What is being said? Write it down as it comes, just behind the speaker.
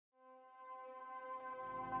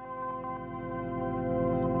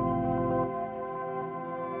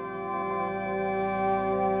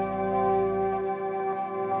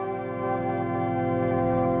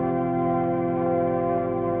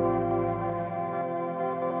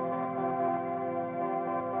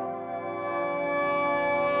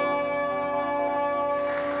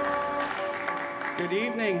Good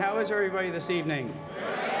evening. How is everybody this evening?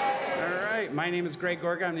 All right. My name is Greg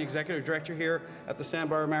Gorga. I'm the Executive Director here at the Santa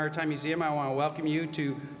Barbara Maritime Museum. I want to welcome you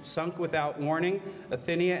to Sunk Without Warning,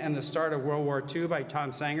 Athenia and the Start of World War II by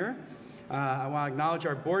Tom Sanger. I want to acknowledge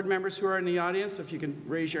our board members who are in the audience. If you can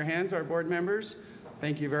raise your hands, our board members.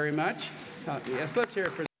 Thank you very much. Yes, let's hear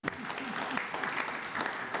it for them.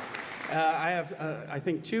 I have, I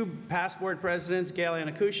think, two past board presidents, Gail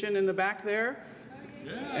Anakushin in the back there,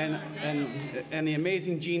 and the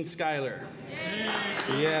amazing Gene Schuyler.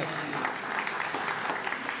 Yes.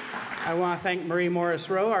 I want to thank Marie Morris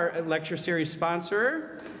Rowe, our lecture series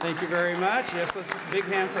sponsor. Thank you very much. Yes, let's big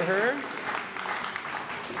hand for her.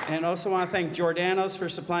 And also want to thank Giordano's for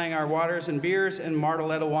supplying our waters and beers, and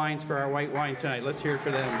Martelletta Wines for our white wine tonight. Let's hear it for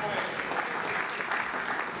them.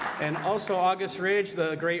 And also August Ridge,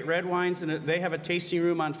 the great red wines, and they have a tasting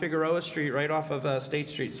room on Figueroa Street right off of State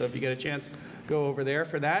Street. So if you get a chance, go over there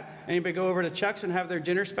for that. Anybody go over to Chuck's and have their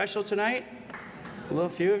dinner special tonight? A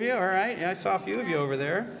little few of you, all right. Yeah, I saw a few of you over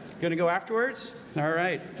there. Gonna go afterwards? All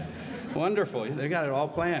right. Wonderful. They got it all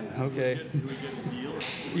planned. Okay. Do we get a deal?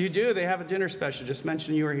 You do. They have a dinner special. Just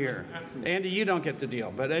mention you were here. Andy, you don't get the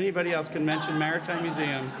deal, but anybody else can mention Maritime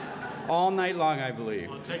Museum all night long, I believe.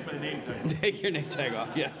 I'll take my name tag. Take your name tag off,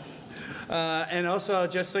 yes. And also,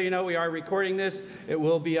 just so you know, we are recording this. It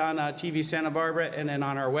will be on TV Santa Barbara and then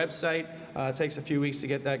on our website. It takes a few weeks to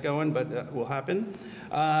get that going, but it will happen.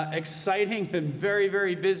 Exciting and very,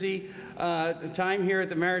 very busy time here at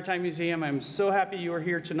the Maritime Museum. I'm so happy you were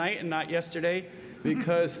here tonight and not yesterday,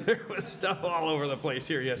 because there was stuff all over the place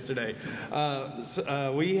here yesterday.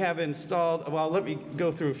 We have installed, well, let me go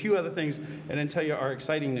through a few other things and then tell you our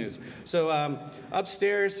exciting news. So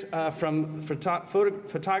upstairs, from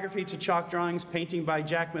photography to chalk drawings, painting by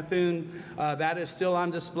Jack Methune, that is still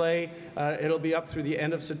on display. It'll be up through the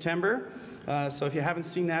end of September. So if you haven't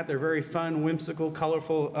seen that, they're very fun, whimsical,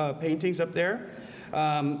 colorful paintings up there.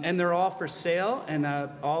 And they're all for sale, and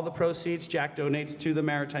all the proceeds Jack donates to the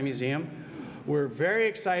Maritime Museum. We're very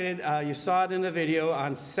excited. You saw it in the video.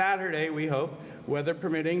 On Saturday, we hope, weather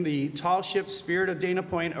permitting, the tall ship Spirit of Dana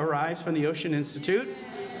Point arrives from the Ocean Institute.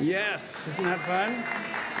 Yes, isn't that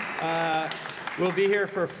fun? We'll be here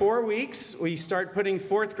for 4 weeks. We start putting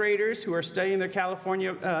fourth graders who are studying their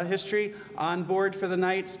California history on board for the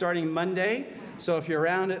night starting Monday. So if you're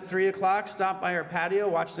around at 3 o'clock, stop by our patio,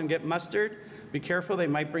 watch them get mustered. Be careful, they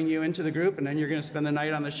might bring you into the group, and then you're going to spend the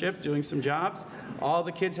night on the ship doing some jobs. All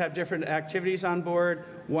the kids have different activities on board.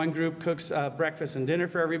 One group cooks breakfast and dinner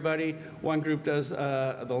for everybody. One group does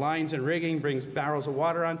the lines and rigging, brings barrels of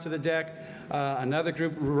water onto the deck. Another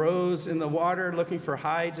group rows in the water looking for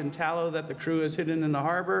hides and tallow that the crew has hidden in the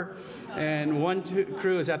harbor. And one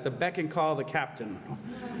crew is at the beck and call of the captain.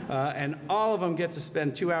 And all of them get to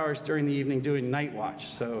spend 2 hours during the evening doing night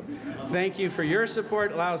watch. So thank you for your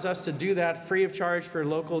support. It allows us to do that free of charge for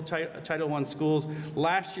local Title I schools.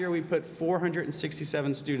 Last year we put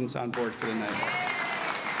 467 students on board for the night.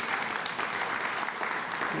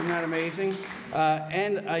 Isn't that amazing?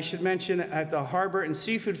 And I should mention, at the Harbor and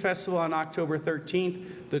Seafood Festival on October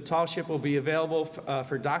 13th, the tall ship will be available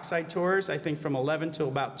for dockside tours, I think from 11 till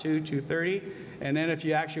about 2:30. And then if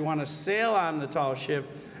you actually want to sail on the tall ship,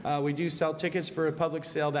 we do sell tickets for a public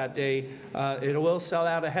sale that day. It will sell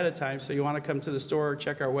out ahead of time, so you want to come to the store or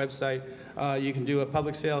check our website. You can do a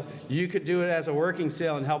public sale. You could do it as a working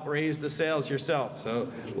sale and help raise the sales yourself, so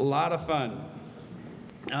a lot of fun.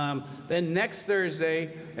 Then next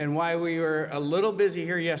Thursday, and why we were a little busy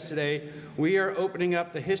here yesterday, we are opening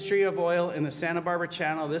up the history of oil in the Santa Barbara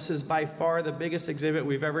Channel. This is by far the biggest exhibit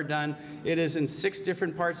we've ever done. It is in 6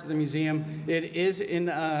 different parts of the museum. It is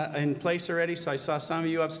in place already, so I saw some of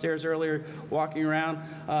you upstairs earlier walking around.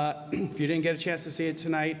 If you didn't get a chance to see it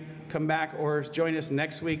tonight, come back or join us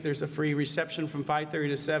next week. There's a free reception from 5:30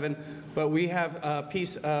 to 7, but we have a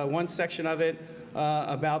piece, one section of it,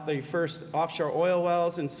 about the first offshore oil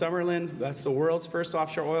wells in Summerlin. That's the world's first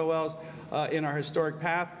offshore oil wells in our historic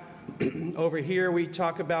path. Over here we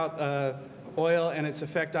talk about oil and its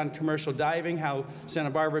effect on commercial diving, how Santa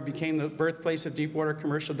Barbara became the birthplace of deepwater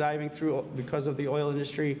commercial diving because of the oil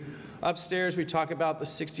industry. Upstairs we talk about the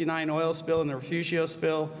 '69 oil spill and the Refugio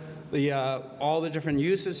spill, all the different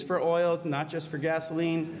uses for oil, not just for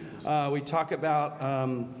gasoline. We talk about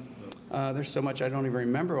there's so much I don't even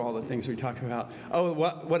remember all the things we talk about. Oh,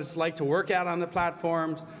 what it's like to work out on the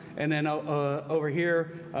platforms. And then over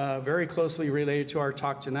here, very closely related to our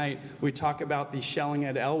talk tonight, we talk about the shelling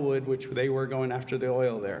at Elwood, which they were going after the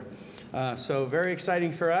oil there. So very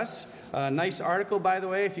exciting for us. Nice article, by the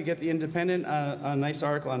way, if you get the Independent, a nice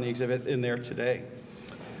article on the exhibit in there today.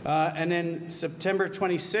 And then September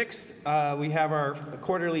 26th, we have our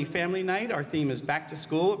quarterly family night. Our theme is back to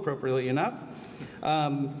school, appropriately enough.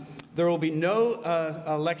 There will be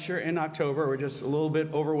no lecture in October. We're just a little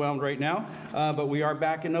bit overwhelmed right now, but we are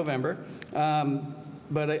back in November.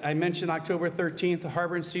 But I mentioned October 13th, the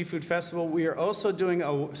Harbor and Seafood Festival. We are also doing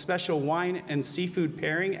a special wine and seafood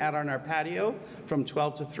pairing out on our patio from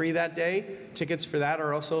 12 to 3 that day. Tickets for that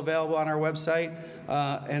are also available on our website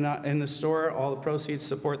and in the store. All the proceeds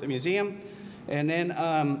support the museum. And then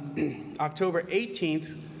October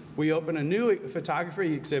 18th, we open a new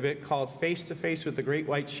photography exhibit called Face to Face with the Great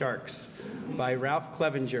White Sharks by Ralph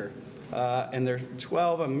Clevenger. And there are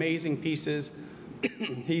 12 amazing pieces.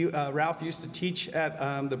 Ralph used to teach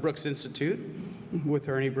at the Brooks Institute with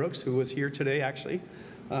Ernie Brooks, who was here today, actually,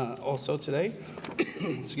 also today.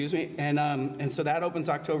 Excuse me. And so that opens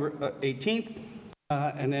October 18th.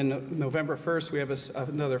 And then November 1st, we have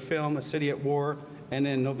another film, A City at War. And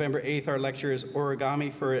then November 8th, our lecture is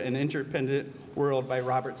Origami for an Interdependent World by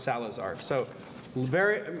Robert Salazar. So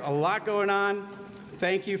a lot going on.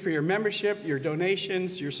 Thank you for your membership, your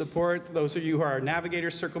donations, your support. Those of you who are Navigator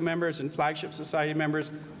Circle members and Flagship Society members,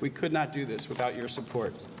 we could not do this without your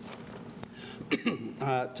support.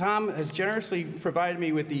 Tom has generously provided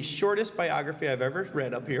me with the shortest biography I've ever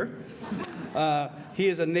read up here. He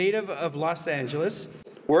is a native of Los Angeles,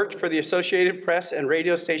 worked for the Associated Press and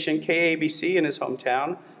radio station KABC in his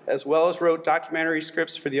hometown, as well as wrote documentary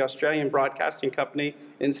scripts for the Australian Broadcasting Company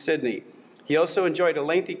in Sydney. He also enjoyed a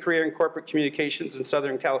lengthy career in corporate communications in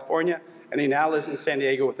Southern California, and he now lives in San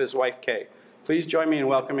Diego with his wife, Kay. Please join me in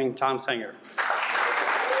welcoming Tom Sanger.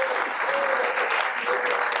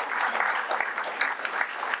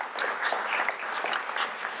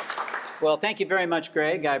 Well, thank you very much,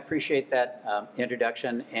 Greg. I appreciate that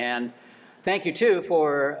introduction. And thank you, too,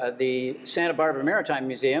 for the Santa Barbara Maritime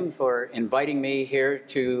Museum for inviting me here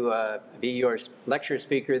to be your lecture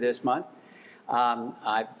speaker this month.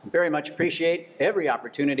 I very much appreciate every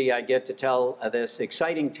opportunity I get to tell this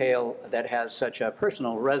exciting tale that has such a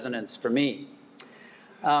personal resonance for me.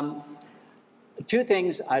 Two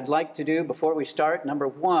things I'd like to do before we start. Number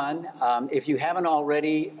one, if you haven't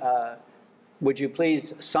already, would you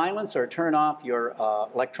please silence or turn off your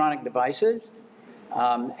electronic devices?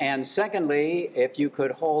 And secondly, if you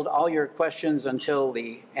could hold all your questions until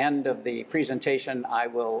the end of the presentation, I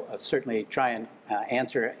will certainly try and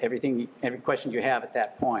answer every question you have at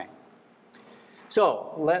that point.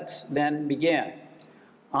 So let's then begin.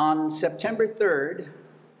 On September 3rd,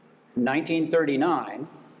 1939,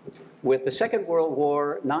 with the Second World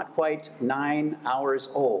War not quite 9 hours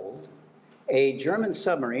old, a German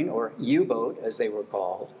submarine, or U-boat as they were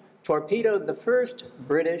called, torpedoed the first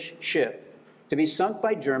British ship to be sunk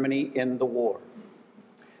by Germany in the war.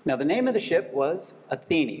 Now, the name of the ship was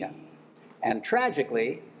Athenia, and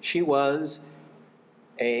tragically, she was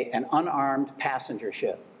an unarmed passenger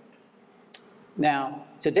ship. Now,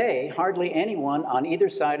 today, hardly anyone on either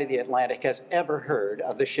side of the Atlantic has ever heard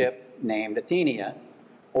of the ship named Athenia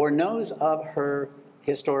or knows of her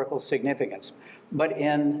historical significance. But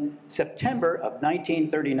in September of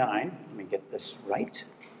 1939, let me get this right,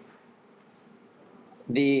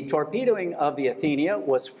 the torpedoing of the Athenia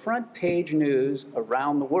was front-page news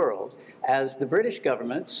around the world as the British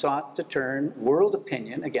government sought to turn world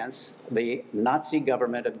opinion against the Nazi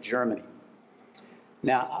government of Germany.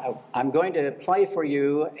 Now, I'm going to play for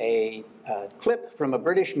you a clip from a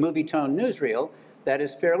British movie-tone newsreel that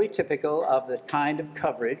is fairly typical of the kind of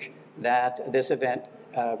coverage that this event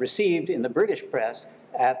received in the British press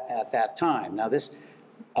at that time. Now, this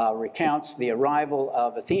recounts the arrival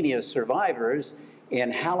of Athenia's survivors in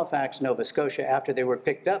Halifax, Nova Scotia, after they were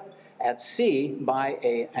picked up at sea by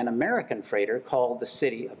an American freighter called the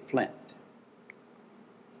City of Flint.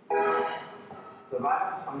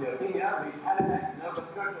 Survivors from the Athenia reached Halifax, Nova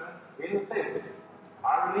Scotia in safety.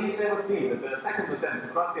 I believe they will see that their second descent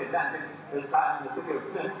across the Atlantic, this time in the City of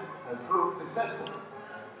Flint, has proved successful.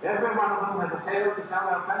 Every one of them has a tale to tell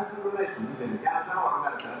their friends and relations in Canada or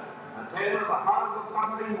America, a tale of the horrors of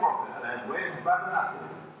submarine warfare as waged by the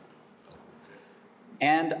Nazis.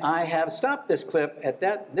 And I have stopped this clip at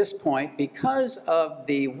this point because of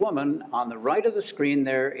the woman on the right of the screen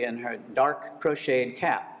there in her dark crocheted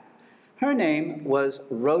cap. Her name was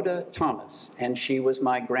Rhoda Thomas, and she was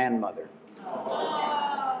my grandmother.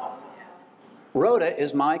 Rhoda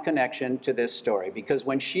is my connection to this story because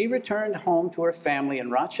when she returned home to her family in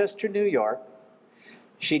Rochester, New York,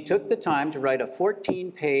 she took the time to write a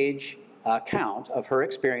 14-page account of her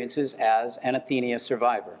experiences as an Athenia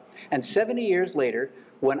survivor. And 70 years later,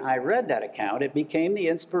 when I read that account, it became the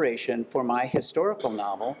inspiration for my historical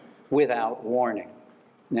novel, Without Warning.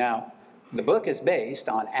 Now, The book is based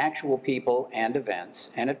on actual people and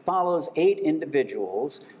events, and it follows 8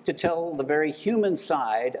 individuals to tell the very human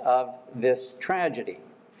side of this tragedy.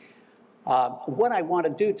 What I want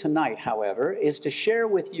to do tonight, however, is to share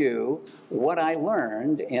with you what I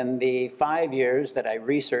learned in the 5 years that I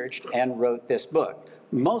researched and wrote this book,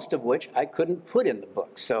 most of which I couldn't put in the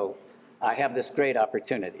book, so I have this great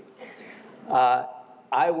opportunity.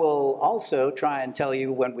 I will also try and tell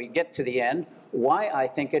you when we get to the end why I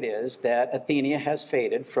think it is that Athenia has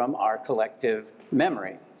faded from our collective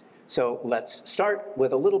memory. So let's start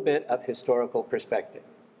with a little bit of historical perspective.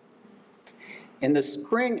 In the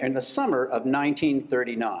summer of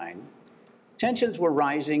 1939, tensions were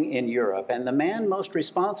rising in Europe, and the man most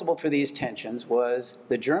responsible for these tensions was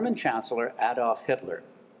the German Chancellor Adolf Hitler.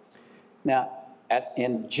 Now,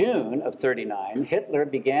 in June of 1939, Hitler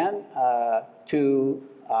began to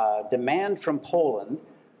demand from Poland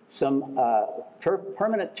some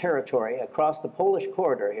permanent territory across the Polish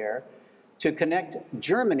corridor here to connect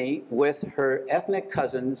Germany with her ethnic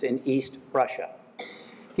cousins in East Prussia.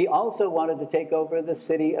 He also wanted to take over the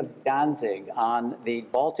city of Danzig on the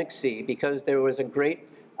Baltic Sea because there was a great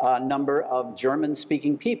number of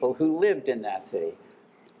German-speaking people who lived in that city.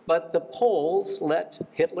 But the Poles let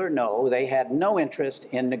Hitler know they had no interest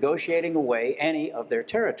in negotiating away any of their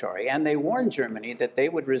territory, and they warned Germany that they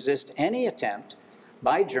would resist any attempt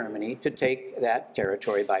by Germany to take that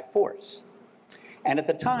territory by force. And at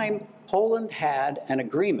the time, Poland had an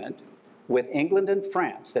agreement with England and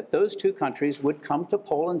France that those 2 countries would come to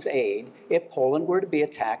Poland's aid if Poland were to be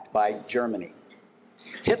attacked by Germany.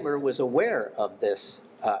 Hitler was aware of this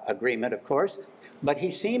agreement, of course, but he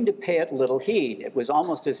seemed to pay it little heed. It was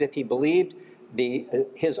almost as if he believed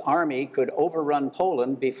his army could overrun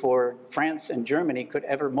Poland before France and Germany could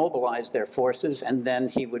ever mobilize their forces, and then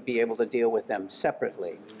he would be able to deal with them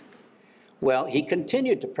separately. Well, he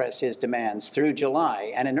continued to press his demands through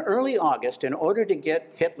July, and in early August, in order to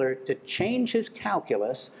get Hitler to change his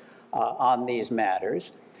calculus on these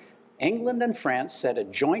matters, England and France sent a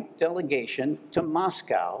joint delegation to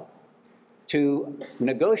Moscow to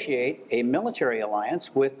negotiate a military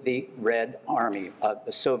alliance with the Red Army of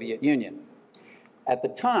the Soviet Union. At the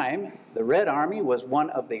time, the Red Army was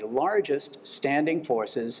one of the largest standing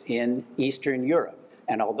forces in Eastern Europe.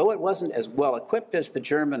 And although it wasn't as well equipped as the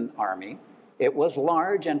German army, it was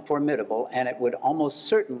large and formidable, and it would almost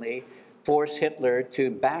certainly force Hitler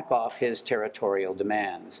to back off his territorial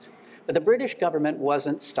demands. But the British government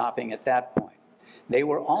wasn't stopping at that point. They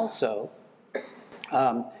were also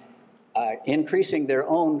increasing their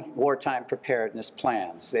own wartime preparedness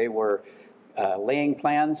plans. They were laying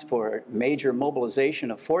plans for major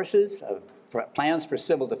mobilization of forces, plans for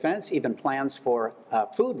civil defense, even plans for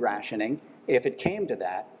food rationing, if it came to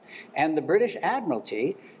that. And the British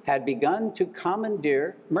Admiralty had begun to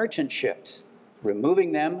commandeer merchant ships,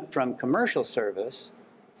 removing them from commercial service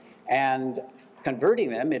and converting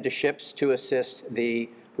them into ships to assist the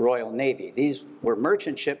Royal Navy. These were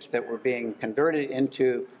merchant ships that were being converted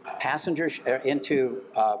into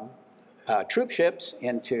troop ships,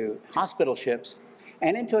 into hospital ships,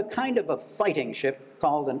 and into a kind of a fighting ship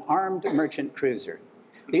called an armed merchant cruiser.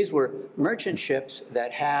 These were merchant ships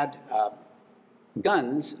that had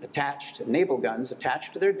guns attached, naval guns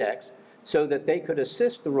attached to their decks, so that they could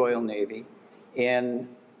assist the Royal Navy in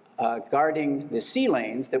guarding the sea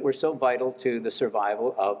lanes that were so vital to the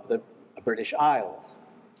survival of the British Isles.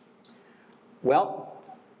 Well,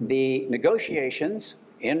 the negotiations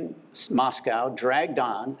in Moscow dragged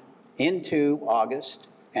on into August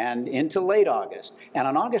and into late August. And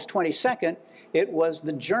on August 22nd, it was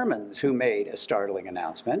the Germans who made a startling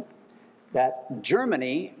announcement that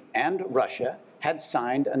Germany and Russia had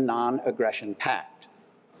signed a non-aggression pact.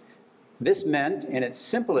 This meant, in its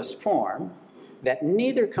simplest form, that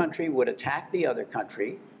neither country would attack the other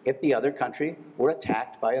country if the other country were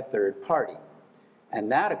attacked by a third party.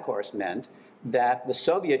 And that, of course, meant that the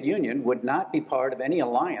Soviet Union would not be part of any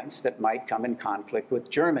alliance that might come in conflict with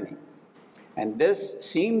Germany. And this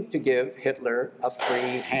seemed to give Hitler a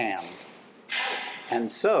free hand.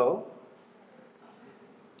 And so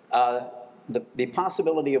the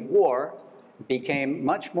possibility of war became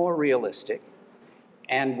much more realistic.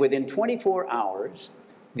 And within 24 hours,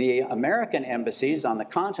 the American embassies on the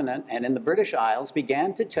continent and in the British Isles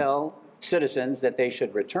began to tell citizens that they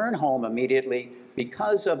should return home immediately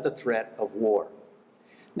because of the threat of war.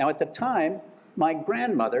 Now, at the time, my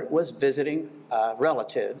grandmother was visiting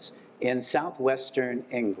relatives in southwestern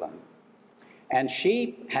England, and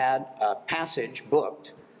she had a passage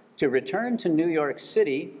booked to return to New York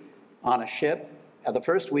City on a ship the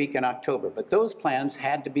first week in October, but those plans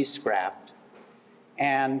had to be scrapped,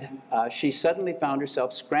 and she suddenly found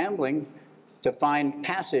herself scrambling to find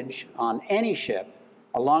passage on any ship,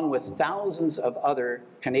 along with thousands of other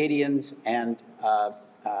Canadians and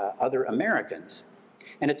other Americans.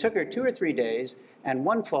 And it took her 2 or 3 days and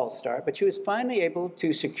one false start, but she was finally able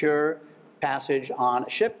to secure passage on a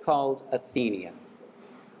ship called Athenia,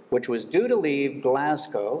 which was due to leave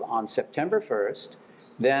Glasgow on September 1st,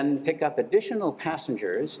 then pick up additional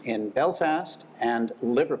passengers in Belfast and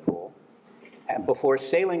Liverpool before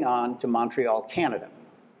sailing on to Montreal, Canada.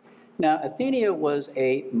 Now, Athenia was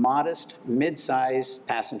a modest, mid-sized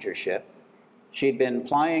passenger ship. She'd been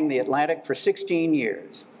plying the Atlantic for 16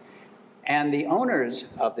 years. And the owners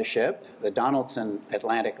of the ship, the Donaldson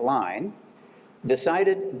Atlantic Line,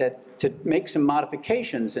 decided that to make some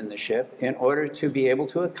modifications in the ship in order to be able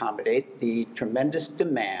to accommodate the tremendous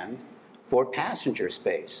demand for passenger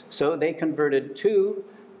space. So they converted 2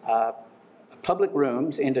 public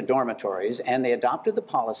rooms into dormitories, and they adopted the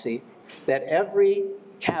policy that every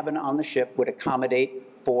cabin on the ship would accommodate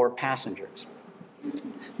 4 passengers.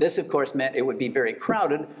 This, of course, meant it would be very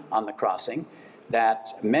crowded on the crossing,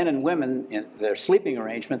 that men and women in their sleeping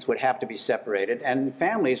arrangements would have to be separated, and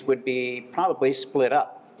families would be probably split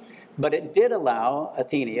up. But it did allow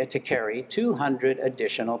Athenia to carry 200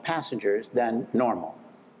 additional passengers than normal.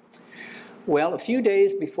 Well, a few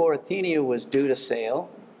days before Athenia was due to sail,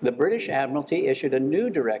 the British Admiralty issued a new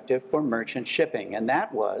directive for merchant shipping, and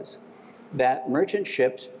that was that merchant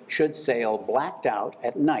ships should sail blacked out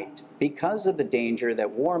at night because of the danger that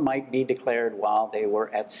war might be declared while they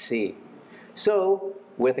were at sea. So,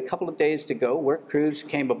 with a couple of days to go, work crews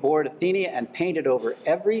came aboard Athenia and painted over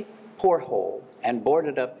every porthole and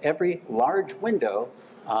boarded up every large window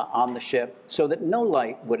on the ship so that no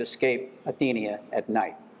light would escape Athenia at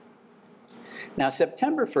night. Now,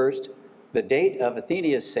 September 1st, the date of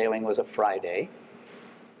Athenia's sailing was a Friday,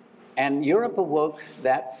 and Europe awoke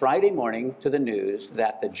that Friday morning to the news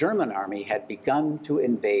that the German army had begun to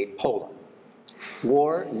invade Poland.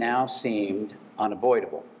 War now seemed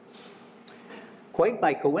unavoidable. Quite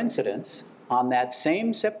by coincidence, on that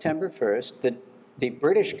same September 1st, the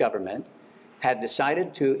British government had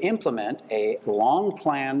decided to implement a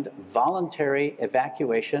long-planned voluntary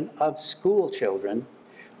evacuation of school children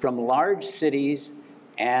from large cities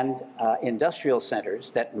and industrial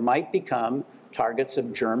centers that might become targets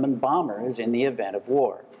of German bombers in the event of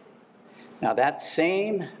war. Now, that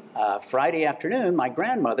same Friday afternoon, my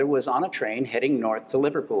grandmother was on a train heading north to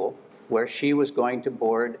Liverpool, where she was going to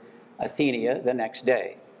board Athenia the next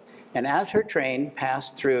day. And as her train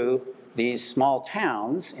passed through these small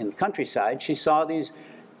towns in the countryside, she saw these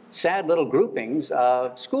sad little groupings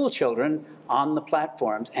of school children on the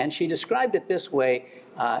platforms, and she described it this way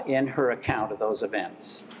in her account of those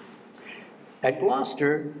events. At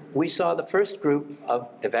Gloucester, we saw the first group of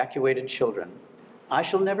evacuated children. I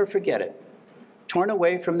shall never forget it. Torn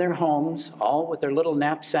away from their homes, all with their little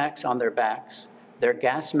knapsacks on their backs, their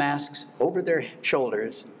gas masks over their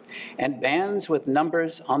shoulders, and bands with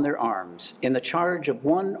numbers on their arms, in the charge of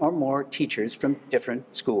one or more teachers from different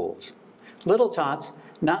schools. Little tots,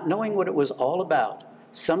 not knowing what it was all about,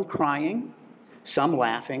 some crying, some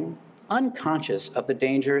laughing, unconscious of the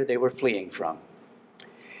danger they were fleeing from.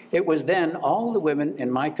 It was then all the women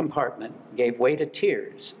in my compartment gave way to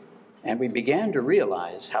tears, and we began to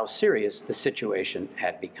realize how serious the situation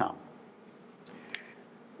had become.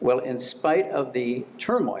 Well, in spite of the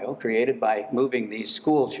turmoil created by moving these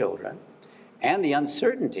school children and the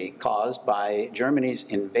uncertainty caused by Germany's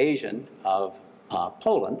invasion of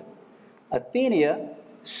Poland, Athenia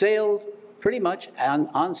sailed pretty much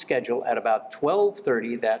on schedule at about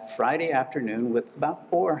 12:30 that Friday afternoon with about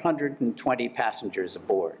 420 passengers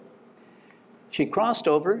aboard. She crossed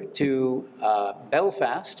over to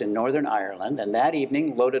Belfast in Northern Ireland, and that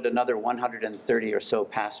evening loaded another 130 or so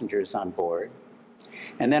passengers on board.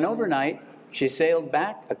 And then overnight, she sailed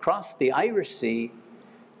back across the Irish Sea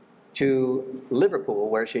to Liverpool,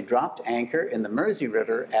 where she dropped anchor in the Mersey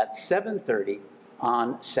River at 7:30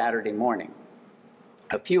 on Saturday morning.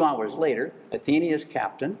 A few hours later, Athenia's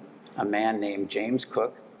captain, a man named James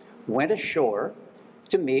Cook, went ashore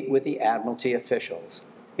to meet with the Admiralty officials.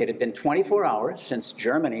 It had been 24 hours since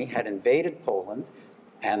Germany had invaded Poland,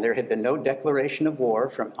 and there had been no declaration of war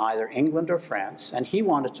from either England or France, and he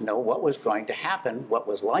wanted to know what was going to happen, what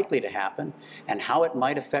was likely to happen, and how it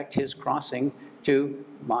might affect his crossing to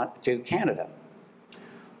Canada.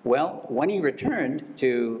 Well, when he returned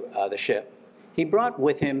to the ship, he brought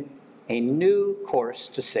with him a new course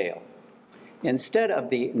to sail. Instead of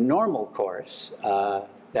the normal course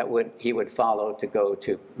that he would follow to go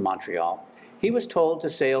to Montreal, he was told to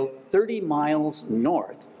sail 30 miles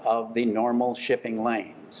north of the normal shipping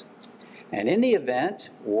lanes. And in the event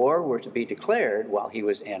war were to be declared while he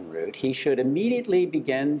was en route, he should immediately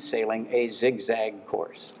begin sailing a zigzag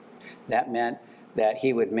course. That meant that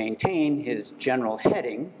he would maintain his general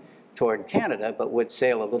heading toward Canada, but would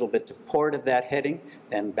sail a little bit to port of that heading,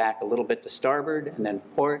 then back a little bit to starboard, and then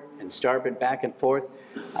port and starboard back and forth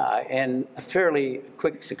in a fairly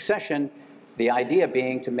quick succession, the idea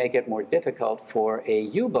being to make it more difficult for a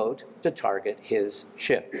U-boat to target his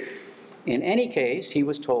ship. In any case, he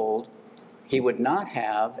was told he would not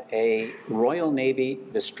have a Royal Navy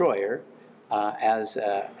destroyer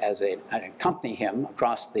accompany him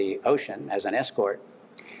across the ocean as an escort.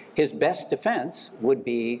 His best defense would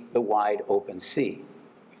be the wide open sea.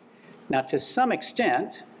 Now, to some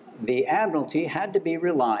extent, the Admiralty had to be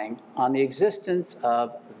relying on the existence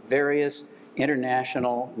of various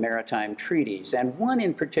international maritime treaties, and one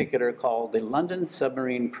in particular called the London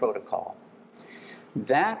Submarine Protocol.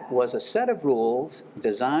 That was a set of rules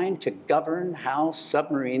designed to govern how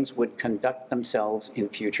submarines would conduct themselves in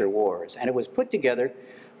future wars. And it was put together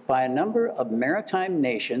by a number of maritime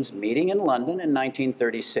nations meeting in London in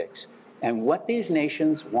 1936. And what these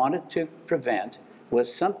nations wanted to prevent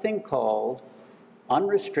was something called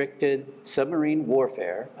unrestricted submarine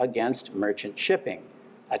warfare against merchant shipping,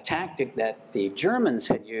 a tactic that the Germans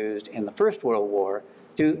had used in the First World War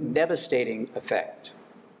to devastating effect.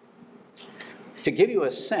 To give you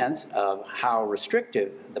a sense of how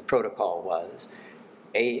restrictive the protocol was,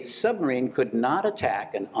 a submarine could not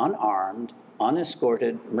attack an unarmed,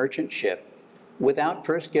 unescorted merchant ship without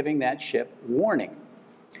first giving that ship warning.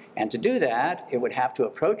 And to do that, it would have to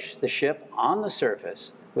approach the ship on the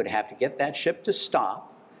surface, would have to get that ship to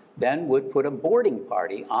stop, then would put a boarding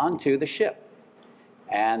party onto the ship.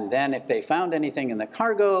 And then if they found anything in the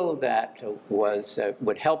cargo that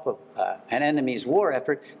would help an enemy's war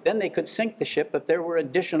effort, then they could sink the ship, but there were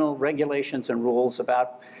additional regulations and rules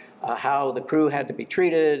about how the crew had to be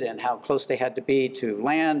treated and how close they had to be to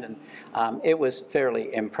land, and it was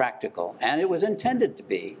fairly impractical, and it was intended to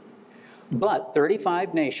be. But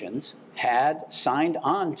 35 nations had signed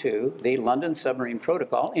on to the London Submarine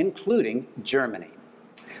Protocol, including Germany.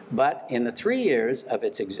 But in the 3 years of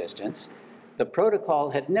its existence, the protocol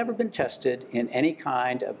had never been tested in any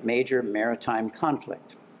kind of major maritime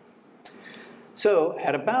conflict. So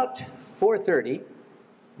at about 4:30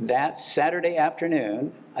 that Saturday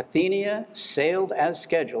afternoon, Athenia sailed as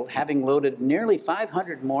scheduled, having loaded nearly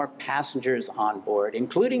 500 more passengers on board,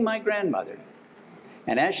 including my grandmother.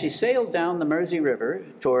 And as she sailed down the Mersey River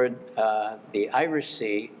toward the Irish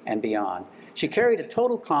Sea and beyond, she carried a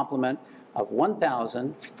total complement of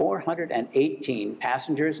 1,418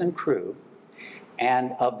 passengers and crew.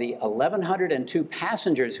 And of the 1,102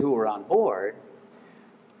 passengers who were on board,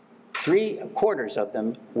 3/4 of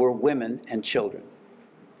them were women and children.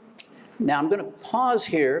 Now I'm going to pause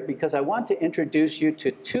here because I want to introduce you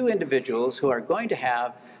to two individuals who are going to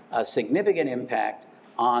have a significant impact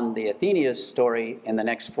on the Athenia's story in the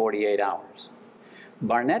next 48 hours.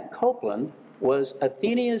 Barnett Copeland was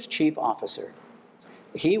Athenia's chief officer.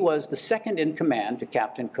 He was the second in command to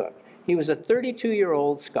Captain Cook. He was a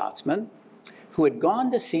 32-year-old Scotsman who had gone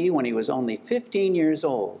to sea when he was only 15 years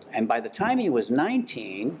old. And by the time he was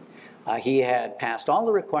 19, he had passed all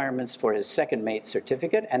the requirements for his second mate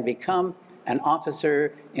certificate and become an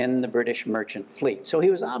officer in the British merchant fleet. So he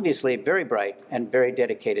was obviously very bright and very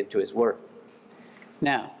dedicated to his work.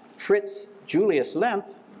 Now, Fritz Julius Lemp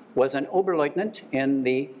was an Oberleutnant in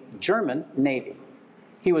the German Navy.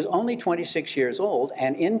 He was only 26 years old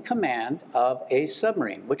and in command of a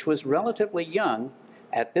submarine, which was relatively young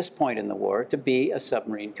at this point in the war to be a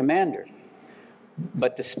submarine commander.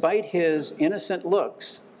 But despite his innocent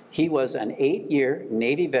looks, he was an 8-year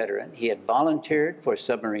Navy veteran. He had volunteered for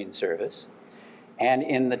submarine service. And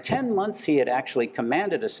in the 10 months he had actually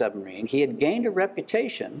commanded a submarine, he had gained a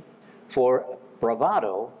reputation for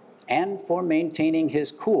bravado and for maintaining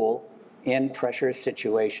his cool in pressure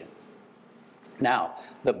situations. Now,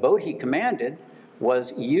 the boat he commanded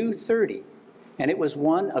was U-30, and it was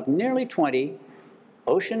one of nearly 20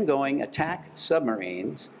 ocean-going attack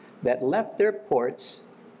submarines that left their ports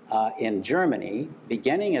in Germany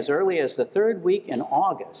beginning as early as the 3rd week in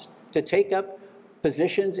August to take up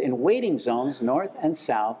positions in waiting zones north and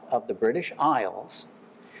south of the British Isles.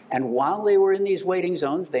 And while they were in these waiting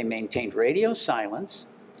zones, they maintained radio silence,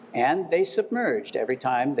 and they submerged every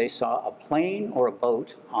time they saw a plane or a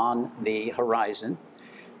boat on the horizon,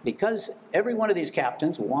 because every one of these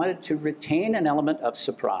captains wanted to retain an element of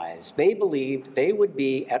surprise. They believed they would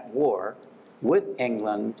be at war with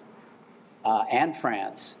England and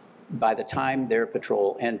France by the time their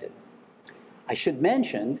patrol ended. I should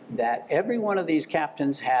mention that every one of these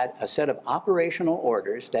captains had a set of operational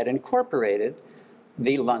orders that incorporated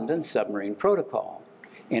the London Submarine Protocol.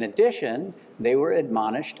 In addition, they were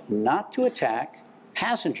admonished not to attack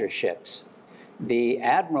passenger ships. The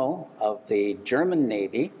admiral of the German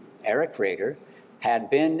Navy, Erich Raeder, had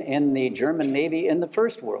been in the German Navy in the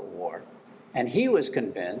First World War, and he was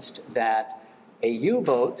convinced that a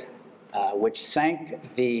U-boat which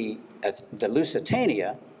sank the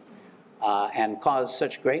Lusitania and caused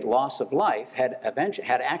such great loss of life had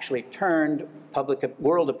actually turned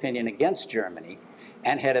world opinion against Germany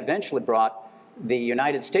and had eventually brought the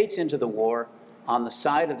United States into the war on the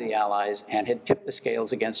side of the Allies and had tipped the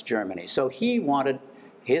scales against Germany. So he wanted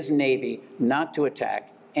his Navy not to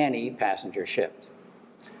attack any passenger ships.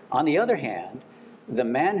 On the other hand, the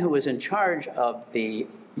man who was in charge of the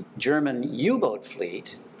German U-boat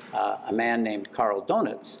fleet, a man named Karl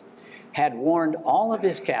Donitz, had warned all of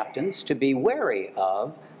his captains to be wary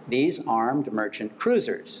of these armed merchant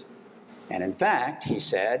cruisers. And in fact, he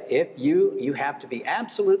said, if you have to be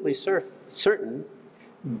absolutely certain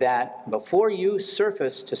that before you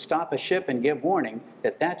surface to stop a ship and give warning,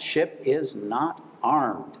 that that ship is not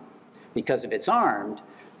armed. Because if it's armed,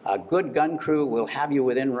 a good gun crew will have you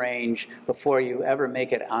within range before you ever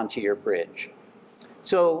make it onto your bridge.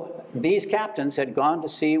 So these captains had gone to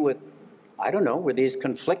sea with, I don't know, were these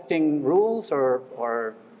conflicting rules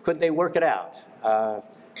or could they work it out?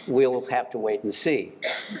 We'll have to wait and see.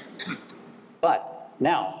 But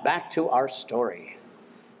now, back to our story.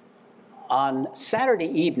 On Saturday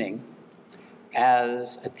evening,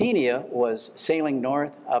 as Athenia was sailing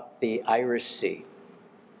north up the Irish Sea,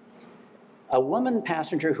 a woman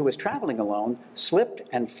passenger who was traveling alone slipped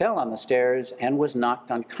and fell on the stairs and was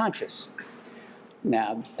knocked unconscious.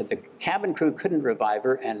 Now, the cabin crew couldn't revive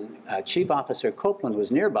her, and Chief Officer Copeland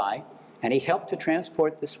was nearby, and he helped to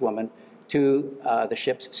transport this woman to the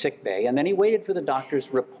ship's sick bay, and then he waited for the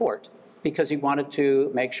doctor's report because he wanted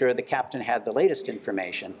to make sure the captain had the latest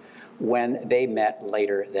information when they met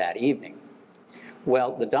later that evening.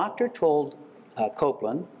 Well, the doctor told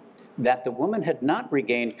Copeland that the woman had not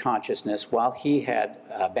regained consciousness while he had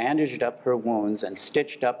bandaged up her wounds and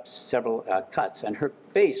stitched up several cuts, and her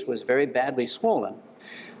face was very badly swollen.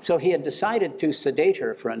 So he had decided to sedate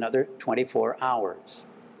her for another 24 hours.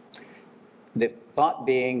 The thought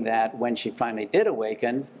being that when she finally did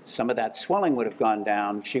awaken, some of that swelling would have gone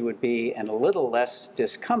down, she would be in a little less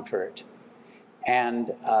discomfort,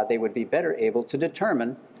 and they would be better able to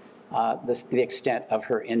determine the extent of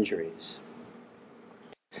her injuries.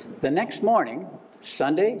 The next morning,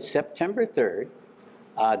 Sunday, September 3rd,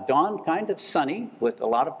 dawned kind of sunny with a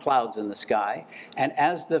lot of clouds in the sky, and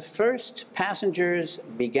as the first passengers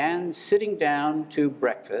began sitting down to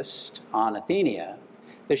breakfast on Athenia,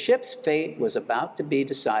 the ship's fate was about to be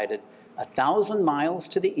decided 1,000 miles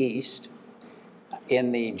to the east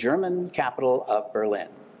in the German capital of Berlin.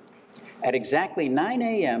 At exactly 9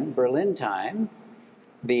 a.m. Berlin time,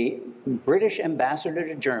 the British ambassador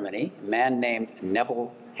to Germany, a man named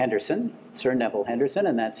Neville Henderson, Sir Neville Henderson,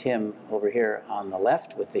 and that's him over here on the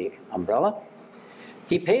left with the umbrella,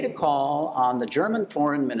 he paid a call on the German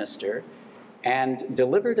foreign minister and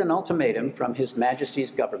delivered an ultimatum from His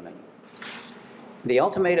Majesty's government. The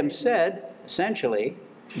ultimatum said, essentially,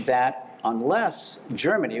 that unless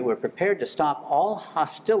Germany were prepared to stop all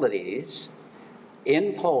hostilities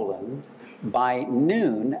in Poland by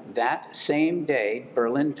noon that same day,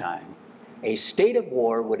 Berlin time, a state of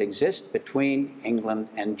war would exist between England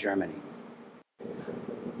and Germany.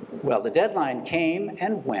 Well, the deadline came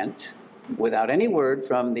and went without any word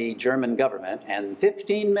from the German government, and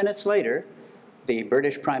 15 minutes later, the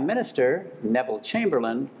British Prime Minister, Neville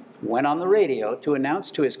Chamberlain, went on the radio to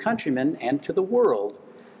announce to his countrymen and to the world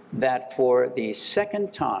that for the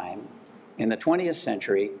second time in the 20th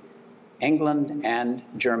century, England and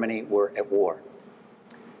Germany were at war.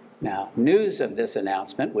 Now, news of this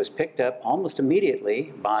announcement was picked up almost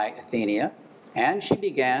immediately by Athenia, and she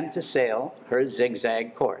began to sail her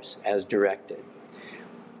zigzag course as directed.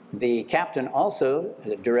 The captain also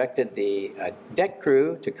directed the deck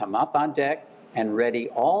crew to come up on deck and ready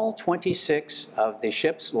all 26 of the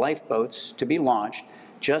ship's lifeboats to be launched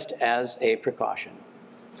just as a precaution.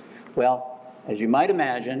 Well, as you might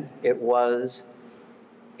imagine, it was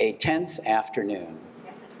a tense afternoon.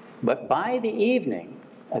 But by the evening,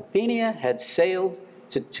 Athenia had sailed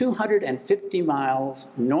to 250 miles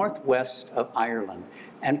northwest of Ireland,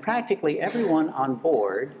 and practically everyone on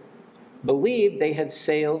board believed they had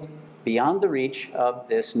sailed beyond the reach of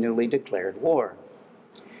this newly declared war.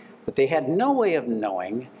 But they had no way of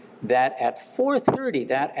knowing that at 4:30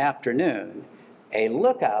 that afternoon, a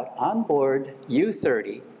lookout on board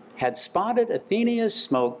U-30 had spotted Athenia's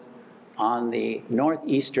smoke on the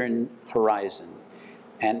northeastern horizon.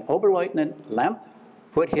 And Oberleutnant Lemp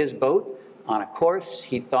put his boat on a course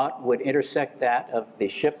he thought would intersect that of the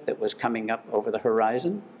ship that was coming up over the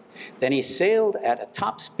horizon. Then he sailed at a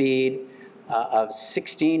top speed of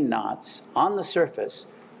 16 knots on the surface,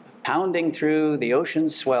 pounding through the ocean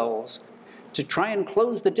swells to try and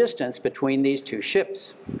close the distance between these two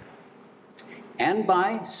ships. And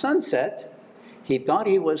by sunset, he thought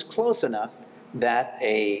he was close enough that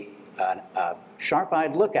a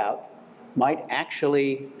sharp-eyed lookout might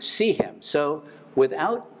actually see him. So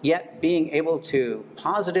without yet being able to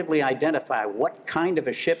positively identify what kind of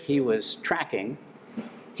a ship he was tracking,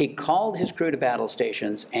 he called his crew to battle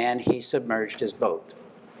stations and he submerged his boat.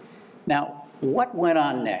 Now, what went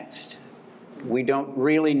on next? We don't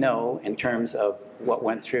really know in terms of what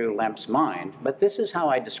went through Lemp's mind, but this is how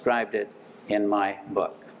I described it in my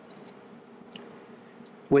book.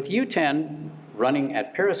 With U-10 running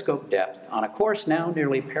at periscope depth on a course now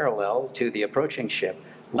nearly parallel to the approaching ship,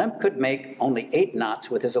 Lemp could make only 8 knots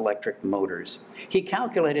with his electric motors. He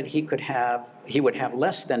calculated he would have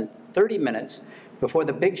less than 30 minutes before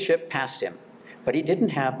the big ship passed him, but he didn't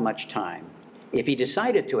have much time. If he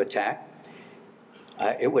decided to attack,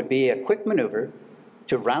 it would be a quick maneuver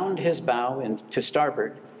to round his bow to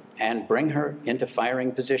starboard and bring her into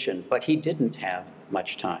firing position, but he didn't have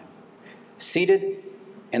much time. Seated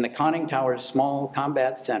in the conning tower's small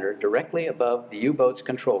combat center directly above the U-boat's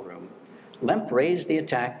control room, Lemp raised the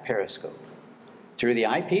attack periscope. Through the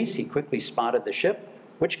eyepiece, he quickly spotted the ship,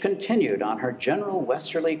 which continued on her general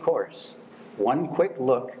westerly course. One quick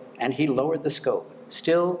look, and he lowered the scope,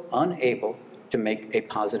 still unable to make a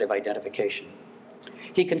positive identification.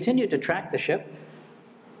 He continued to track the ship,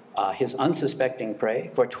 his unsuspecting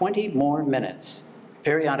prey, for 20 more minutes,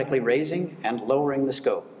 periodically raising and lowering the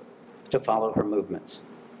scope to follow her movements.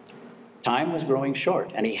 Time was growing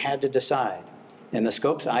short, and he had to decide. In the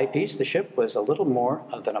scope's eyepiece, the ship was a little more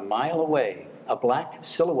than a mile away, a black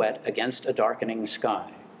silhouette against a darkening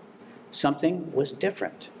sky. Something was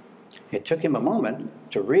different. It took him a moment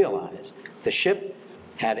to realize the ship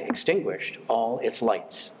had extinguished all its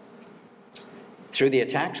lights. Through the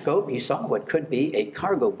attack scope, he saw what could be a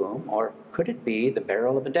cargo boom, or could it be the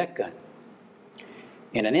barrel of a deck gun?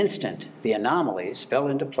 In an instant, the anomalies fell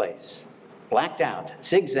into place. Blacked out,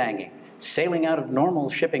 zigzagging, sailing out of normal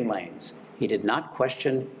shipping lanes, he did not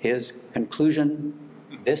question his conclusion.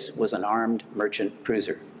 This was an armed merchant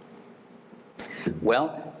cruiser.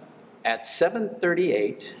 Well, at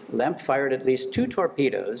 7:38, Lemp fired at least 2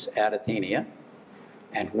 torpedoes at Athenia,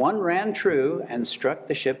 and one ran true and struck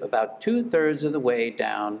the ship about 2/3 of the way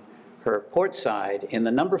down her port side in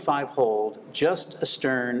the number 5 hold just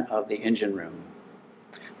astern of the engine room.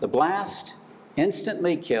 The blast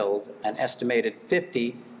instantly killed an estimated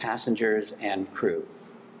 50 passengers and crew.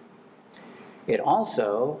 It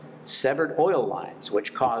also severed oil lines,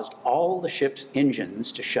 which caused all the ship's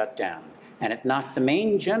engines to shut down, and it knocked the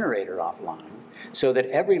main generator offline so that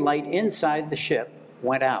every light inside the ship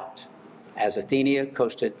went out as Athenia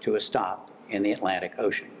coasted to a stop in the Atlantic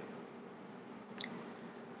Ocean.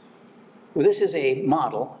 Well, this is a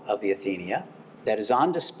model of the Athenia that is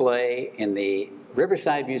on display in the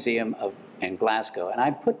Riverside Museum in Glasgow. And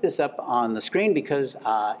I put this up on the screen because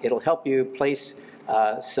it'll help you place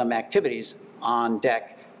some activities on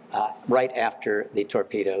deck right after the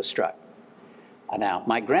torpedo struck. Now,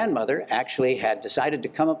 my grandmother actually had decided to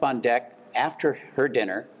come up on deck after her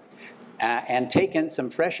dinner and take in some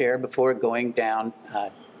fresh air before going down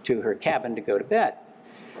to her cabin to go to bed.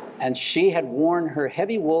 And she had worn her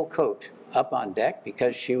heavy wool coat up on deck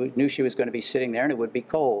because she knew she was going to be sitting there and it would be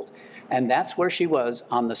cold. And that's where she was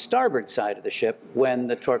on the starboard side of the ship when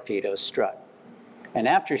the torpedo struck. And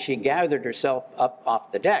after she gathered herself up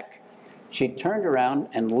off the deck, she turned around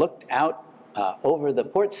and looked out over the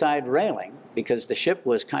port side railing because the ship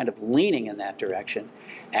was kind of leaning in that direction.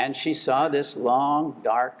 And she saw this long,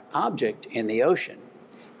 dark object in the ocean.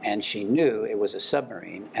 And she knew it was a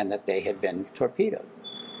submarine and that they had been torpedoed.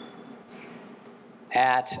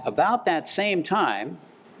 At about that same time,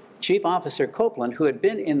 Chief Officer Copeland, who had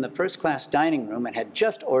been in the first-class dining room and had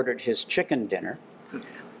just ordered his chicken dinner,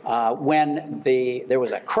 when there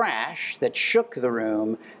was a crash that shook the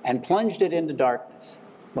room and plunged it into darkness.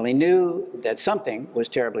 Well, he knew that something was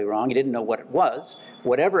terribly wrong. He didn't know what it was.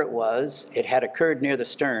 Whatever it was, it had occurred near the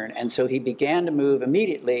stern, and so he began to move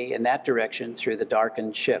immediately in that direction through the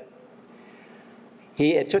darkened ship.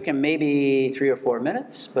 It took him maybe 3 or 4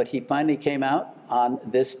 minutes, but he finally came out on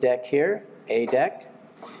this deck here, A deck,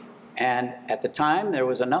 And at the time, there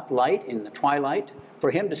was enough light in the twilight for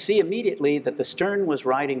him to see immediately that the stern was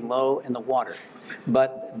riding low in the water.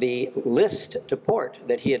 But the list to port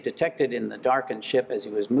that he had detected in the darkened ship as he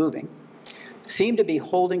was moving seemed to be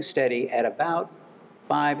holding steady at about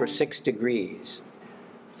 5 or 6 degrees.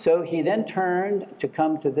 So he then turned to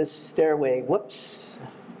come to this stairway. Whoops,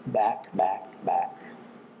 back.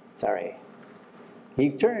 Sorry. He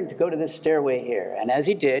turned to go to this stairway here. And as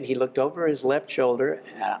he did, he looked over his left shoulder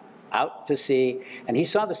out to sea, and he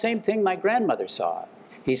saw the same thing my grandmother saw.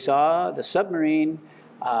 He saw the submarine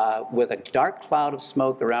with a dark cloud of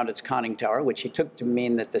smoke around its conning tower, which he took to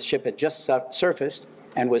mean that the ship had just surfaced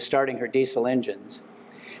and was starting her diesel engines.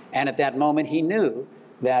 And at that moment, he knew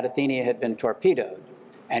that Athenia had been torpedoed,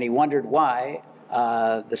 and he wondered why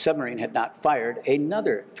the submarine had not fired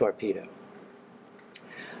another torpedo.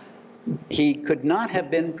 He could not have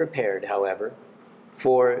been prepared, however,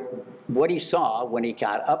 for what he saw when he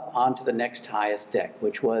got up onto the next highest deck,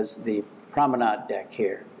 which was the promenade deck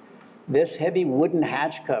here. This heavy wooden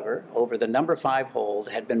hatch cover over the number 5 hold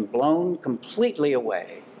had been blown completely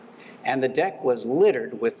away, and the deck was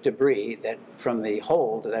littered with debris from the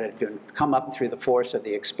hold that had come up through the force of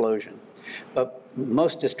the explosion. But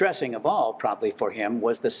most distressing of all, probably for him,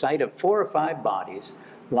 was the sight of 4 or 5 bodies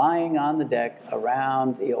lying on the deck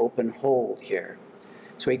around the open hold here.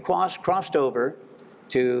 So he crossed over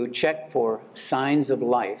to check for signs of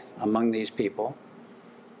life among these people.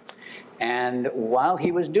 And while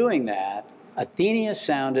he was doing that, Athenia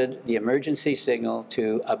sounded the emergency signal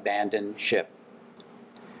to abandon ship.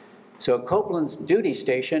 So Copeland's duty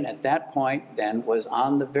station at that point then was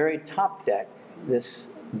on the very top deck, this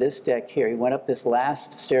deck here. He went up this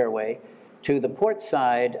last stairway to the port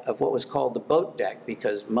side of what was called the boat deck,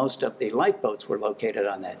 because most of the lifeboats were located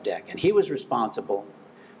on that deck. And he was responsible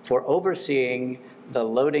for overseeing the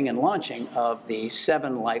loading and launching of the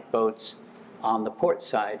 7 lifeboats on the port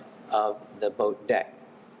side of the boat deck.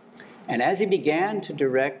 And as he began to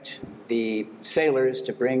direct the sailors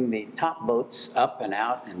to bring the top boats up and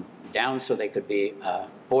out and down so they could be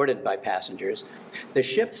boarded by passengers, the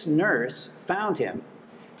ship's nurse found him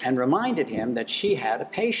and reminded him that she had a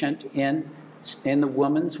patient in the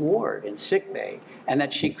woman's ward, in sickbay, and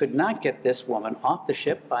that she could not get this woman off the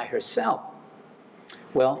ship by herself.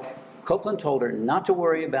 Well, Copeland told her not to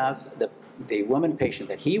worry about the woman patient,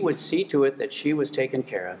 that he would see to it that she was taken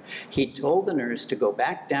care of. He told the nurse to go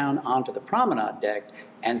back down onto the promenade deck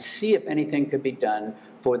and see if anything could be done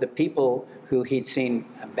for the people who he'd seen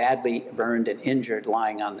badly burned and injured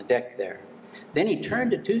lying on the deck there. Then he turned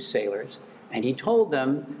to 2 sailors and he told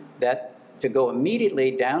them that to go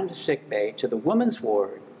immediately down to sickbay to the woman's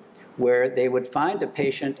ward, where they would find a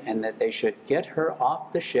patient and that they should get her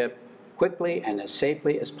off the ship quickly and as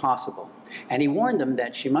safely as possible. And he warned them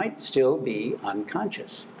that she might still be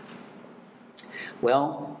unconscious.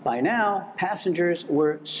 Well, by now, passengers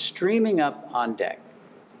were streaming up on deck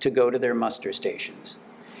to go to their muster stations.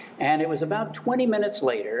 And it was about 20 minutes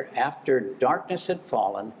later, after darkness had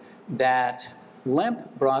fallen, that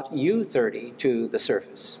Lemp brought U-30 to the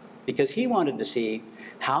surface, because he wanted to see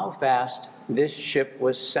how fast this ship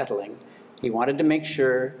was settling. He wanted to make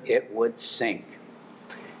sure it would sink.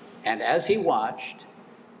 And as he watched,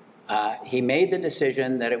 he made the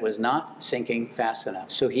decision that it was not sinking fast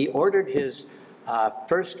enough. So he ordered his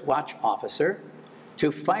first watch officer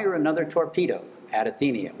to fire another torpedo at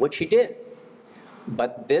Athenia, which he did.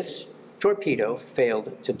 But this torpedo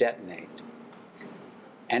failed to detonate.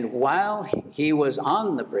 And while he was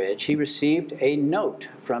on the bridge, he received a note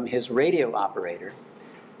from his radio operator.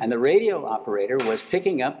 And the radio operator was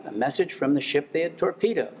picking up a message from the ship they had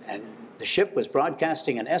torpedoed. And the ship was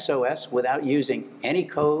broadcasting an SOS without using any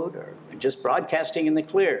code or just broadcasting in the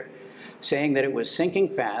clear, saying that it was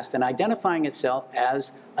sinking fast and identifying itself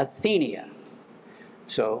as Athenia.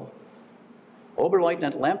 So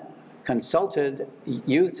Oberleutnant Lemp consulted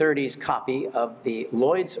U-30's copy of the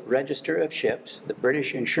Lloyd's Register of Ships, the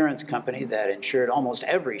British insurance company that insured almost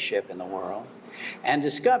every ship in the world, and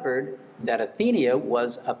discovered that Athenia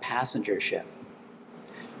was a passenger ship.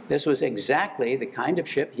 This was exactly the kind of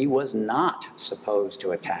ship he was not supposed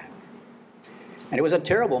to attack. And it was a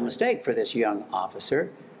terrible mistake for this young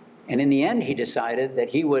officer. And in the end, he decided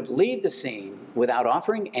that he would leave the scene without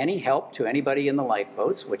offering any help to anybody in the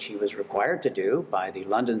lifeboats, which he was required to do by the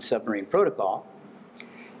London Submarine Protocol.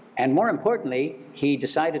 And more importantly, he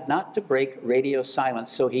decided not to break radio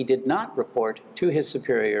silence, so he did not report to his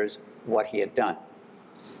superiors what he had done.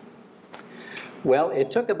 Well, it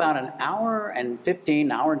took about an hour and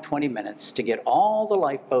 20 minutes to get all the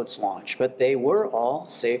lifeboats launched, but they were all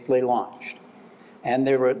safely launched. And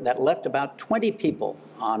that left about 20 people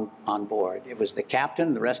on board. It was the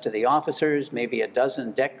captain, the rest of the officers, maybe a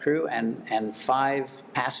dozen deck crew, and 5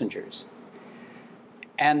 passengers.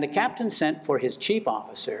 And the captain sent for his chief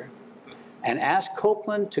officer and asked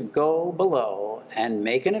Copeland to go below and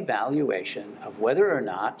make an evaluation of whether or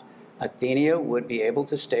not Athenia would be able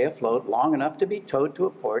to stay afloat long enough to be towed to a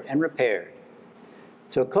port and repaired.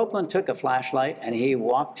 So Copeland took a flashlight and he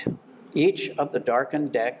walked each of the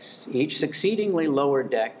darkened decks, each succeedingly lower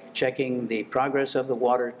deck, checking the progress of the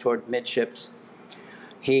water toward midships.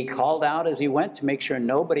 He called out as he went to make sure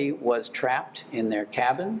nobody was trapped in their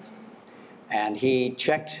cabins. And he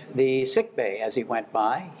checked the sick bay as he went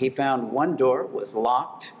by. He found one door was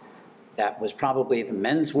locked. That was probably the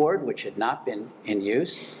men's ward, which had not been in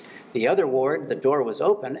use. The other ward, the door was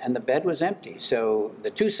open and the bed was empty. So the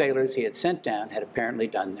 2 sailors he had sent down had apparently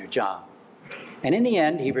done their job. And in the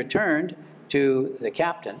end, he returned to the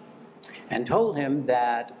captain and told him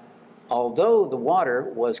that although the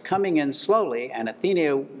water was coming in slowly and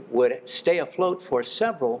Athenia would stay afloat for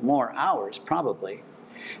several more hours probably,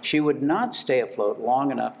 she would not stay afloat long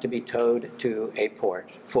enough to be towed to a port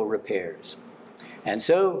for repairs. And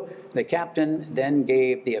so the captain then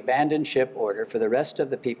gave the abandoned ship order for the rest of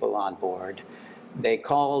the people on board. They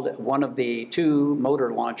called one of the 2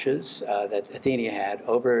 motor launches that Athenia had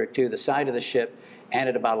over to the side of the ship, and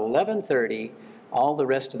at about 11:30, all the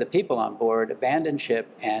rest of the people on board abandoned ship,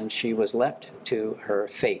 and she was left to her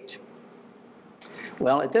fate.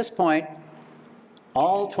 Well, at this point,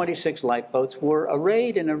 all 26 lifeboats were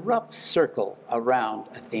arrayed in a rough circle around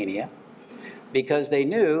Athenia because they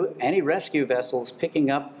knew any rescue vessels picking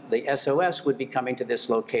up the SOS would be coming to this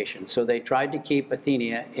location. So they tried to keep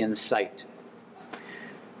Athenia in sight.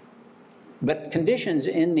 But conditions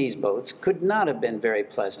in these boats could not have been very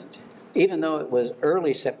pleasant. Even though it was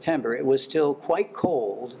early September, it was still quite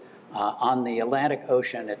cold on the Atlantic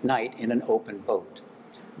Ocean at night in an open boat.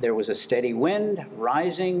 There was a steady wind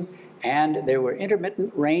rising, and there were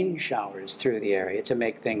intermittent rain showers through the area to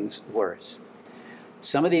make things worse.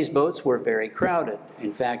 Some of these boats were very crowded.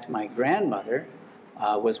 In fact, my grandmother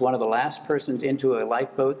was one of the last persons into a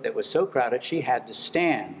lifeboat that was so crowded she had to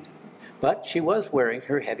stand. But she was wearing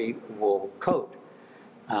her heavy wool coat.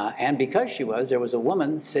 And because she was, there was a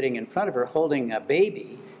woman sitting in front of her holding a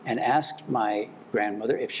baby and asked my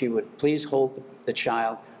grandmother if she would please hold the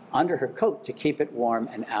child under her coat to keep it warm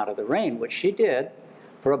and out of the rain, which she did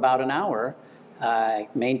for about an hour,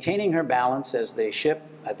 maintaining her balance as the ship,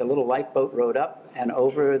 the little lifeboat rode up and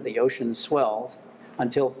over the ocean swells,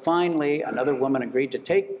 until finally another woman agreed to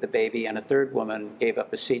take the baby and a 3rd woman gave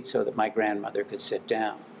up a seat so that my grandmother could sit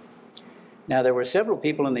down. Now, there were several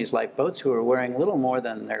people in these lifeboats who were wearing little more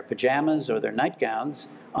than their pajamas or their nightgowns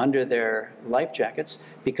under their life jackets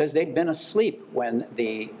because they'd been asleep when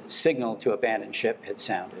the signal to abandon ship had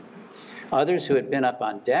sounded. Others who had been up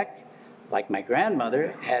on deck, like my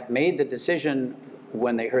grandmother, had made the decision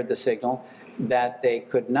when they heard the signal that they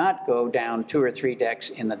could not go down 2 or 3 decks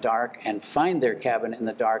in the dark and find their cabin in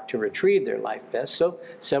the dark to retrieve their life vests. So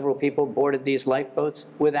several people boarded these lifeboats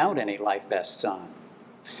without any life vests on.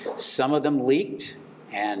 Some of them leaked,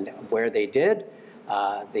 and where they did,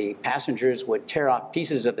 the passengers would tear off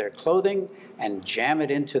pieces of their clothing and jam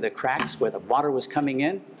it into the cracks where the water was coming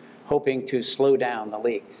in, hoping to slow down the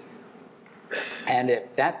leaks. And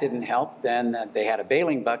if that didn't help, then they had a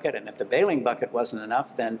bailing bucket, and if the bailing bucket wasn't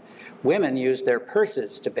enough, then women used their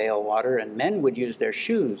purses to bail water, and men would use their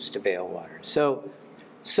shoes to bail water. So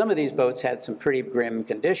some of these boats had some pretty grim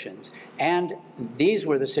conditions, and these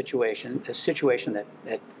were the situation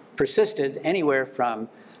that persisted anywhere from,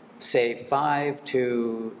 say, 5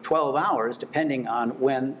 to 12 hours, depending on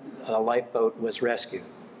when a lifeboat was rescued.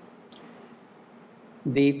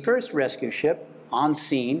 The first rescue ship on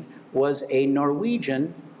scene was a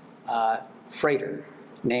Norwegian freighter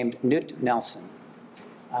named Knut Nelson.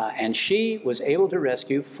 And she was able to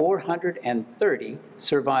rescue 430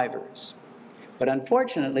 survivors. But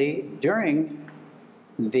unfortunately, during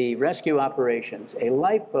the rescue operations, a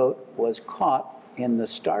lifeboat was caught in the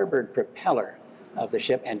starboard propeller of the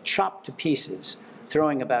ship and chopped to pieces,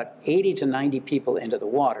 throwing about 80 to 90 people into the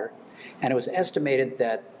water. And it was estimated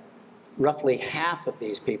that roughly half of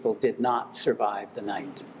these people did not survive the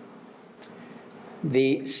night.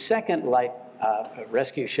 The second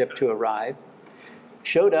rescue ship to arrive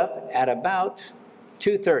showed up at about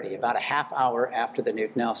 2:30, about a half hour after the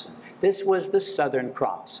Knut Nelson. This was the Southern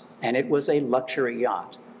Cross, and it was a luxury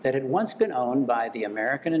yacht that had once been owned by the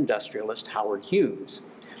American industrialist Howard Hughes.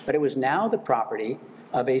 But it was now the property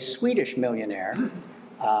of a Swedish millionaire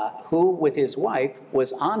who, with his wife,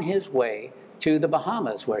 was on his way to the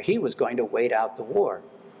Bahamas, where he was going to wait out the war.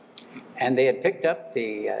 And they had picked up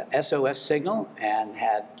the SOS signal and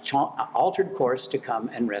had altered course to come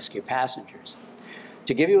and rescue passengers.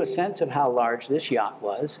 To give you a sense of how large this yacht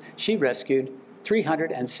was, she rescued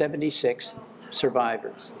 376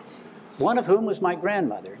 survivors, one of whom was my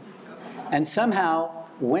grandmother. And somehow,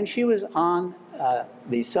 when she was on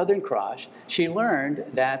the Southern Cross, she learned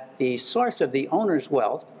that the source of the owner's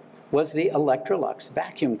wealth was the Electrolux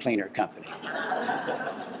vacuum cleaner company.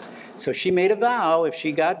 So she made a vow if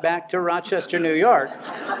she got back to Rochester, New York,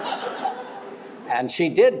 and she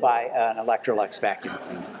did buy an Electrolux vacuum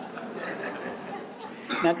cleaner.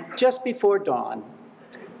 Now, just before dawn,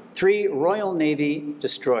 3 Royal Navy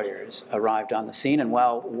destroyers arrived on the scene, and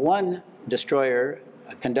while one destroyer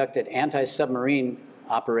conducted anti-submarine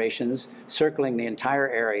operations circling the entire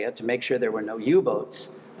area to make sure there were no U-boats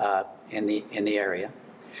in the area,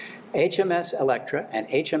 HMS Electra and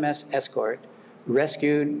HMS Escort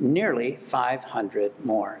rescued nearly 500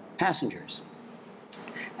 more passengers.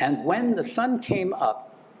 And when the sun came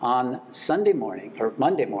up on Sunday morning, or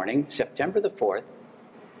Monday morning, September the 4th,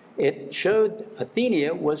 it showed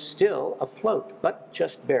Athenia was still afloat, but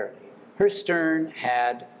just barely. Her stern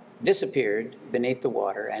had disappeared beneath the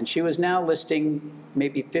water, and she was now listing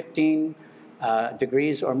maybe 15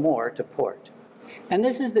 degrees or more to port. And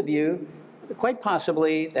this is the view, quite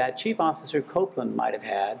possibly, that Chief Officer Copeland might have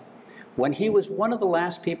had when he was one of the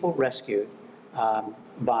last people rescued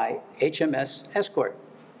by HMS Escort.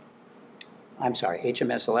 I'm sorry,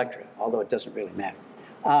 HMS Electra, although it doesn't really matter.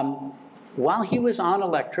 While he was on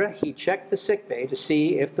Electra, he checked the sickbay to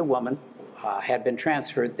see if the woman had been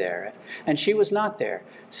transferred there, and she was not there.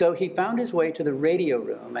 So he found his way to the radio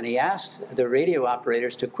room, and he asked the radio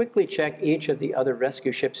operators to quickly check each of the other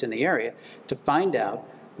rescue ships in the area to find out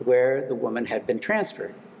where the woman had been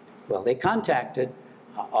transferred. Well, they contacted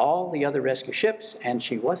all the other rescue ships, and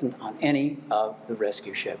she wasn't on any of the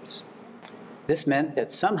rescue ships. This meant that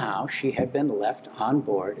somehow she had been left on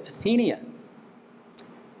board Athenia,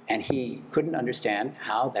 and he couldn't understand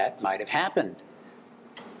how that might have happened.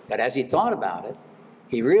 But as he thought about it,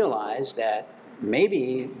 he realized that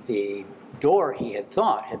maybe the door he had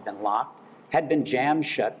thought had been locked had been jammed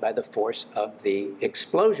shut by the force of the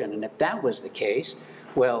explosion. And if that was the case,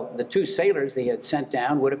 well, the 2 sailors they had sent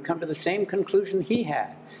down would have come to the same conclusion he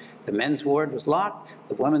had. The men's ward was locked,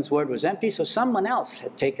 the women's ward was empty, so someone else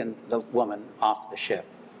had taken the woman off the ship.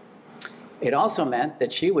 It also meant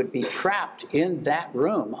that she would be trapped in that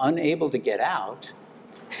room, unable to get out,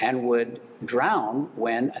 and would drown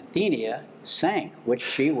when Athenia sank, which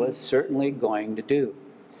she was certainly going to do.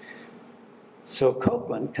 So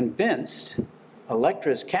Copeland convinced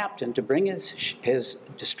Electra's captain to bring his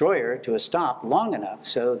destroyer to a stop long enough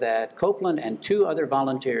so that Copeland and 2 other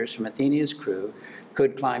volunteers from Athenia's crew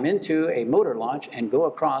could climb into a motor launch and go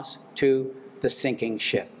across to the sinking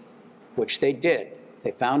ship, which they did.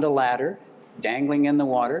 They found a ladder dangling in the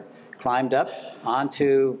water, climbed up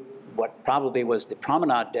onto what probably was the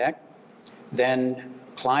promenade deck, then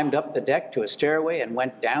climbed up the deck to a stairway and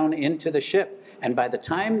went down into the ship. And by the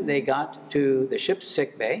time they got to the ship's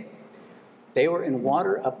sickbay, they were in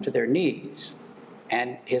water up to their knees.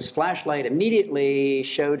 And his flashlight immediately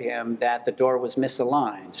showed him that the door was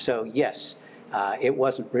misaligned. So yes, it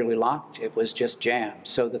wasn't really locked, it was just jammed.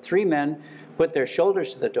 So the 3 men put their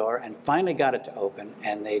shoulders to the door and finally got it to open,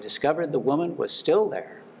 and they discovered the woman was still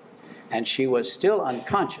there, and she was still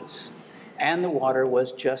unconscious, and the water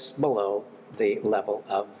was just below the level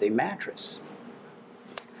of the mattress.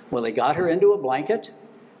 Well, they got her into a blanket,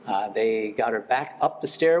 they got her back up the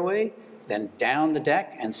stairway, then down the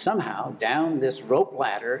deck, and somehow down this rope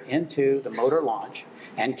ladder into the motor launch,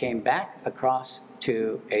 and came back across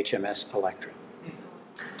to HMS Electra.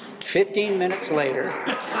 15 minutes later,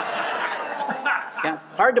 yeah,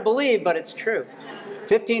 hard to believe, but it's true.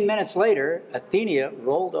 15 minutes later, Athenia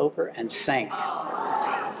rolled over and sank.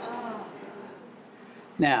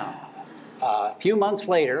 Now, a few months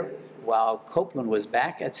later, while Copeland was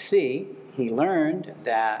back at sea, he learned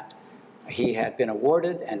that he had been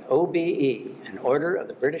awarded an OBE, an Order of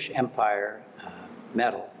the British Empire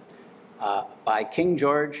medal, by King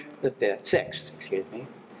George VI,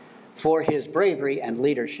 for his bravery and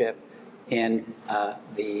leadership in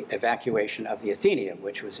the evacuation of the Athenia,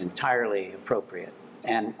 which was entirely appropriate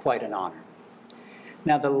and quite an honor.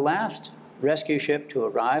 Now, the last rescue ship to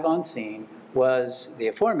arrive on scene was the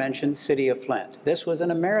aforementioned City of Flint. This was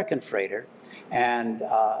an American freighter, and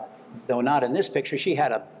though not in this picture, she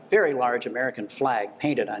had a very large American flag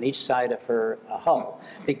painted on each side of her hull,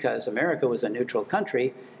 because America was a neutral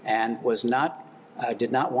country and was not,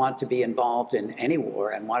 did not want to be involved in any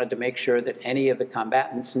war, and wanted to make sure that any of the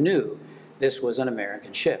combatants knew this was an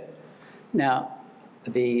American ship. Now,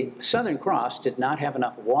 the Southern Cross did not have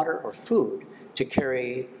enough water or food to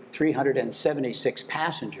carry 376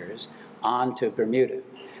 passengers on to Bermuda.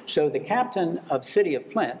 So the captain of City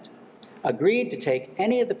of Flint agreed to take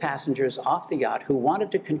any of the passengers off the yacht who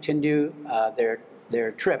wanted to continue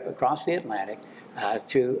their trip across the Atlantic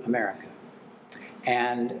to America.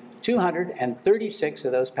 And 236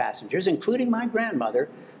 of those passengers, including my grandmother,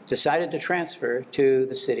 decided to transfer to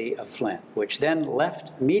the city of Flint, which then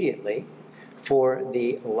left immediately for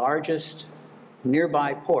the largest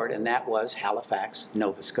nearby port, and that was Halifax,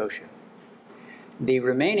 Nova Scotia. The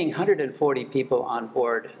remaining 140 people on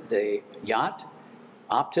board the yacht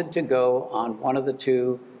opted to go on one of the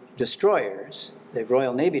two destroyers, the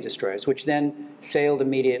Royal Navy destroyers, which then sailed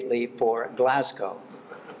immediately for Glasgow.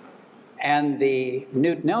 And the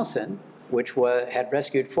Newt Nelson, which had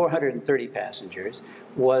rescued 430 passengers,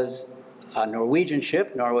 was a Norwegian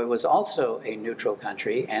ship. Norway was also a neutral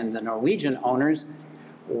country, and the Norwegian owners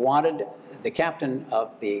wanted the captain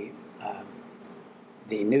of the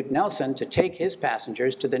Newt Nelson to take his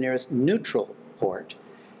passengers to the nearest neutral port,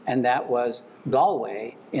 and that was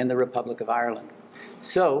Galway in the Republic of Ireland.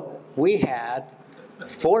 So we had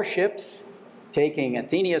 4 ships taking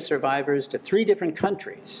Athenia survivors to 3 different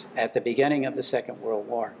countries at the beginning of the Second World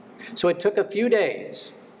War. So it took a few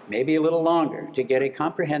days, maybe a little longer, to get a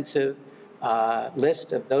comprehensive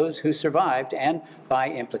list of those who survived and, by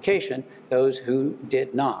implication, those who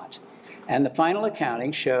did not. And the final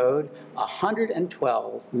accounting showed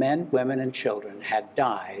 112 men, women, and children had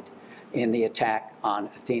died in the attack on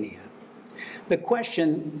Athenia. The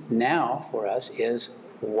question now for us is,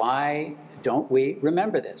 why don't we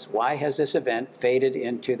remember this? Why has this event faded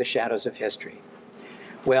into the shadows of history?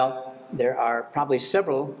 Well, there are probably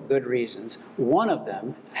several good reasons. One of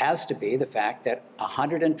them has to be the fact that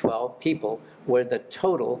 112 people were the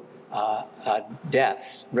total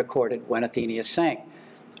deaths recorded when Athenia sank.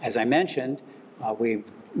 As I mentioned,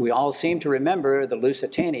 we all seem to remember the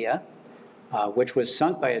Lusitania, which was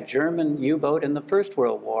sunk by a German U-boat in the First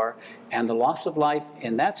World War, and the loss of life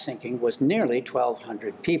in that sinking was nearly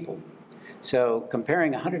 1,200 people. So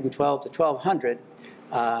comparing 112 to 1,200,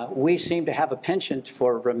 we seem to have a penchant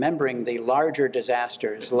for remembering the larger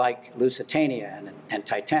disasters like Lusitania and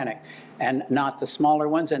Titanic, and not the smaller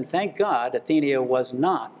ones. And thank God Athenia was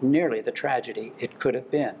not nearly the tragedy it could have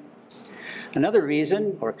been. Another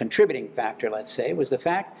reason, or contributing factor, let's say, was the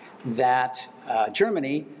fact that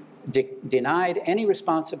Germany denied any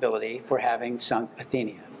responsibility for having sunk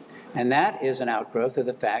Athenia. And that is an outgrowth of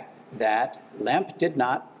the fact that Lemp did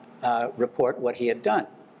not report what he had done.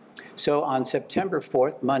 So on September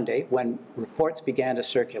 4th, Monday, when reports began to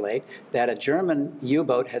circulate that a German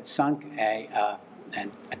U-boat had sunk a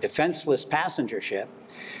defenseless passenger ship,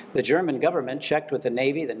 the German government checked with the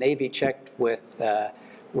Navy checked with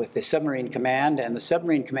the submarine command, and the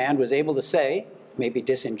submarine command was able to say, maybe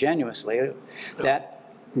disingenuously, that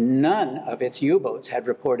none of its U-boats had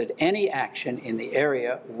reported any action in the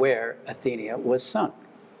area where Athenia was sunk.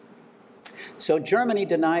 So Germany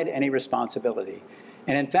denied any responsibility.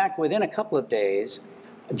 And in fact, within a couple of days,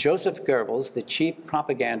 Joseph Goebbels, the chief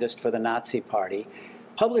propagandist for the Nazi Party,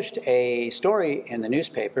 published a story in the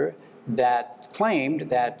newspaper that claimed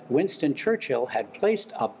that Winston Churchill had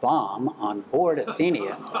placed a bomb on board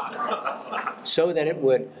Athenia so that it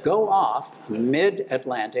would go off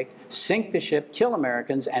mid-Atlantic, sink the ship, kill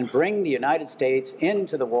Americans, and bring the United States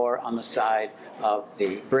into the war on the side of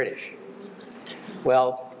the British.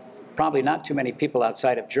 Well, probably not too many people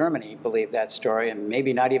outside of Germany believe that story, and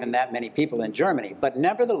maybe not even that many people in Germany. But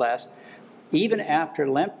nevertheless, even after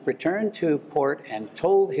Lemp returned to port and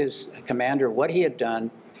told his commander what he had done,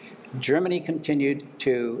 Germany continued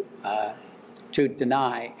to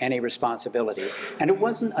deny any responsibility. And it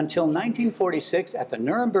wasn't until 1946 at the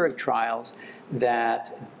Nuremberg trials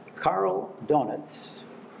that Karl Donitz,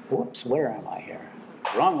 whoops, where am I here?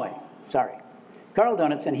 Wrong way, sorry. Karl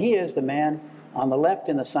Donitz, and he is the man on the left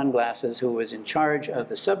in the sunglasses who was in charge of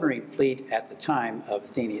the submarine fleet at the time of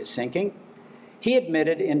Athenia's sinking. He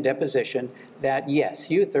admitted in deposition that, yes,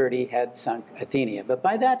 U-30 had sunk Athenia, but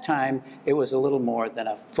by that time, it was a little more than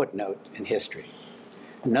a footnote in history.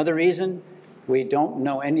 Another reason we don't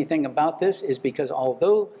know anything about this is because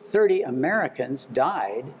although 30 Americans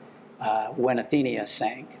died when Athenia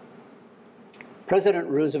sank, President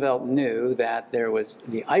Roosevelt knew that there was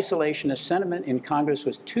the isolationist sentiment in Congress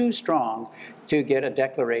was too strong to get a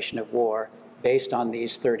declaration of war based on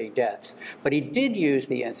these 30 deaths. But he did use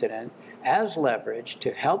the incident as leverage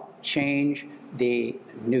to help change the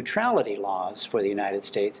neutrality laws for the United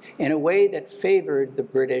States in a way that favored the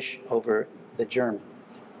British over the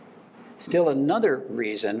Germans. still another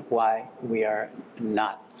reason why we are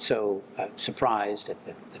not so surprised at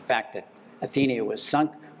the fact that Athenia was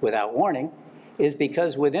sunk without warning is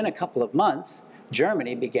because within a couple of months,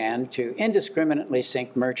 Germany began to indiscriminately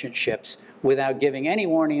sink merchant ships without giving any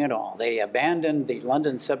warning at all. They abandoned the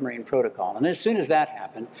London Submarine Protocol. And as soon as that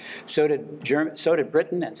happened, so did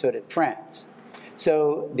Britain and so did France.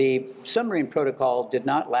 So the submarine protocol did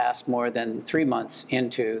not last more than 3 months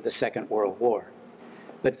into the Second World War.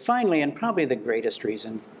 But finally, and probably the greatest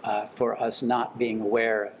reason for us not being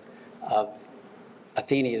aware of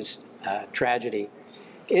Athenia's tragedy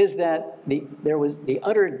is that there was the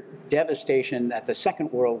utter devastation that the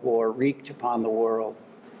Second World War wreaked upon the world.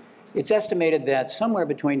 It's estimated that somewhere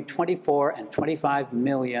between 24 and 25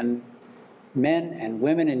 million men and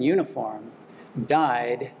women in uniform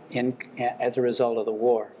died as a result of the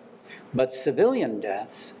war. But civilian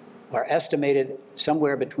deaths are estimated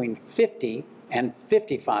somewhere between 50 and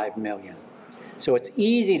 55 million. So it's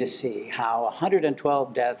easy to see how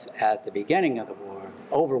 112 deaths at the beginning of the war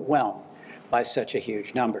overwhelmed by such a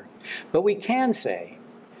huge number. But we can say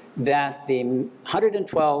that the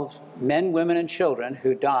 112 men, women, and children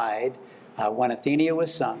who died when Athenia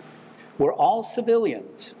was sunk were all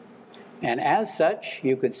civilians. And as such,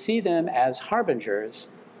 you could see them as harbingers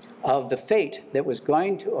of the fate that was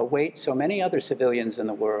going to await so many other civilians in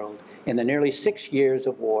the world in the nearly 6 years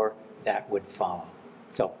of war that would follow.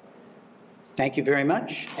 So, thank you very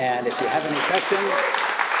much. And if you have any questions,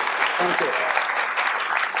 thank you.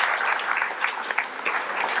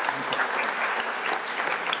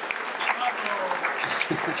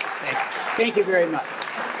 Thank you very much.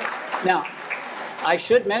 Now, I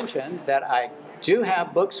should mention that I do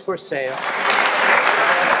have books for sale.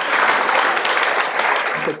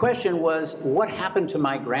 The question was, what happened to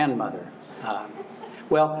my grandmother?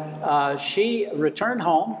 She returned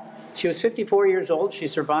home. She was 54 years old. She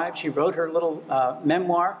survived. She wrote her little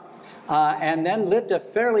memoir and then lived a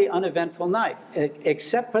fairly uneventful life,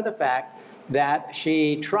 except for the fact that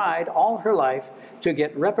she tried all her life to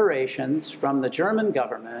get reparations from the German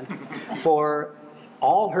government for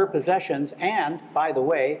all her possessions and, by the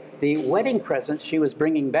way, the wedding presents she was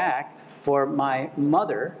bringing back for my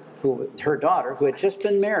mother, her daughter, who had just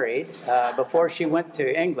been married before she went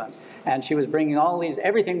to England. And she was bringing all these,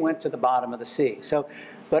 everything went to the bottom of the sea. So,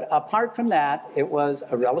 but apart from that, it was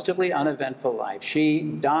a relatively uneventful life. She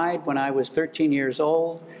died when I was 13 years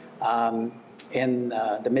old in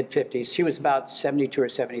the mid-50s. She was about 72 or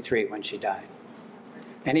 73 when she died.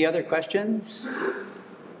 Any other questions?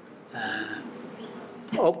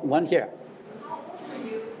 One here. How old were you when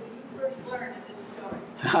you first learned this story?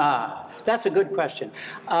 That's a good question.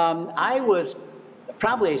 I was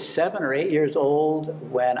probably 7 or 8 years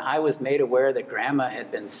old when I was made aware that Grandma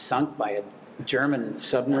had been sunk by a German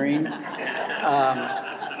submarine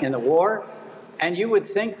in the war. And you would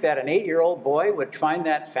think that an 8-year-old boy would find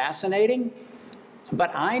that fascinating.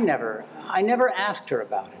 But I never asked her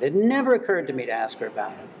about it. It never occurred to me to ask her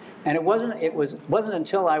about it. And it wasn't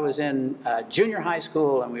until I was in junior high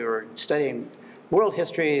school and we were studying world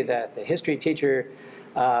history that the history teacher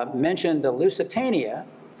mentioned the Lusitania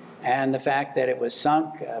and the fact that it was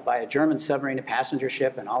sunk by a German submarine, a passenger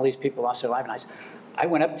ship, and all these people lost their life. And I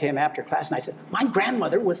went up to him after class and I said, "My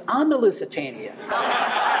grandmother was on the Lusitania."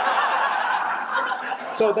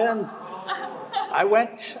 So then I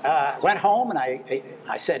went home and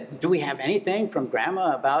I said, "Do we have anything from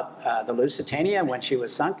Grandma about the Lusitania when she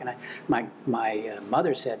was sunk?" And my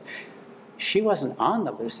mother said, "She wasn't on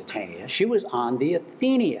the Lusitania. She was on the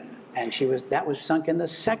Athenia, and that was sunk in the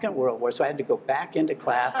Second World War." So I had to go back into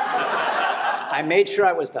class. I made sure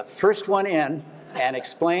I was the first one in and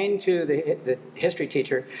explained to the history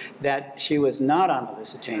teacher that she was not on the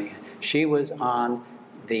Lusitania. She was on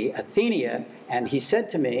the Athenia, and he said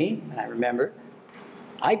to me, and I remember,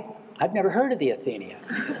 I've never heard of the Athenia.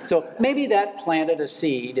 So maybe that planted a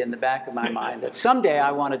seed in the back of my mind that someday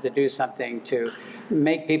I wanted to do something to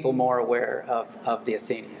make people more aware of the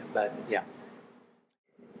Athenia. But yeah.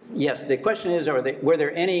 Yes, the question is, were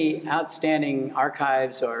there any outstanding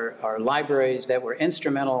archives or libraries that were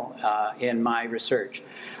instrumental in my research?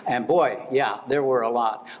 And boy, yeah, there were a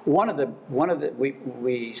lot.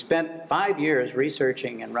 We spent 5 years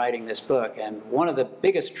researching and writing this book, and one of the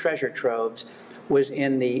biggest treasure troves was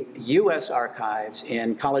in the U.S. archives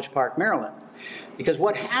in College Park, Maryland. Because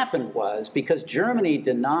what happened was, because Germany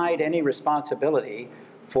denied any responsibility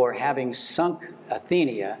for having sunk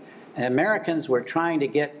Athenia, and Americans were trying to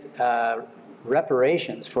get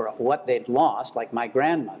reparations for what they'd lost, like my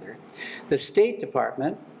grandmother, the State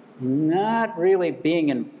Department, not really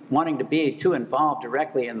wanting to be too involved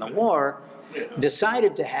directly in the war,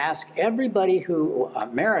 decided to ask everybody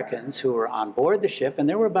Americans who were on board the ship, and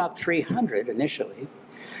there were about 300 initially,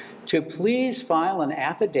 to please file an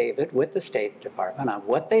affidavit with the State Department on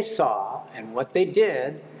what they saw and what they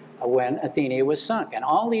did when Athenia was sunk. And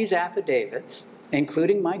all these affidavits,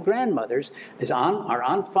 including my grandmother's, are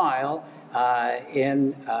on file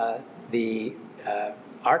in the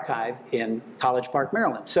archive in College Park,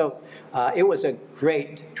 Maryland. So it was a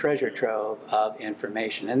great treasure trove of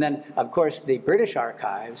information. And then, of course, the British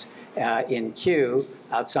archives in Kew,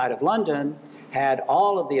 outside of London, had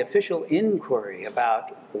all of the official inquiry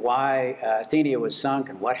about why Athenia was sunk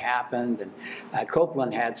and what happened. And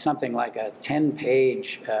Copeland had something like a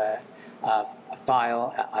 10-page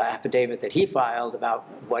affidavit that he filed about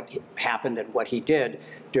what happened and what he did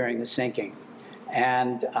during the sinking.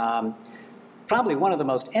 And probably one of the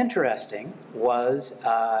most interesting was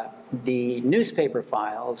the newspaper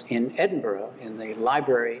files in Edinburgh, in the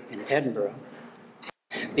library in Edinburgh,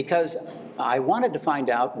 because I wanted to find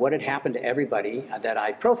out what had happened to everybody that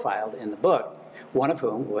I profiled in the book, one of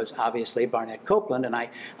whom was obviously Barnett Copeland. And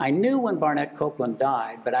I knew when Barnett Copeland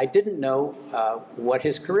died, but I didn't know what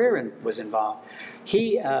his career was involved.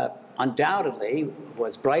 He undoubtedly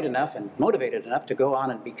was bright enough and motivated enough to go on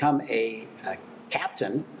and become a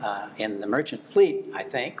captain in the merchant fleet, I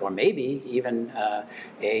think, or maybe even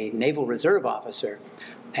a naval reserve officer.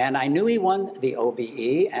 And I knew he won the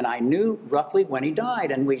OBE, and I knew roughly when he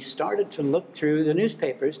died. And we started to look through the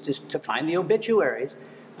newspapers to find the obituaries,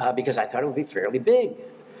 because I thought it would be fairly big.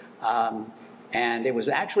 And it was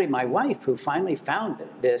actually my wife who finally found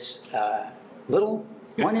this little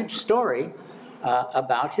one-inch story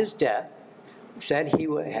about his death. It said he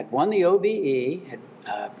had won the OBE, had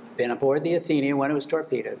been aboard the Athenia when it was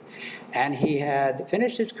torpedoed, and he had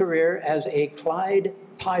finished his career as a Clyde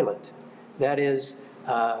pilot. That is,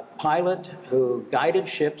 a pilot who guided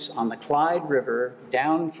ships on the Clyde River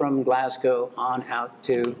down from Glasgow on out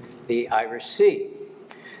to the Irish Sea.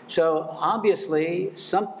 So obviously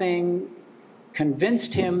something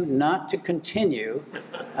convinced him not to continue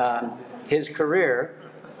his career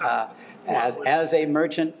as a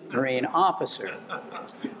merchant marine officer.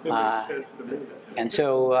 And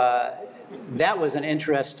so that was an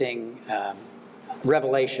interesting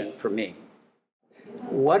revelation for me.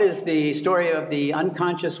 What is the story of the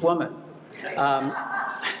unconscious woman?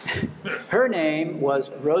 Her name was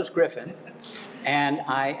Rose Griffin, and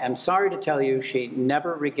I am sorry to tell you she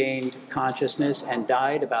never regained consciousness and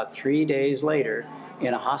died about 3 days later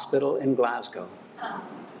in a hospital in Glasgow.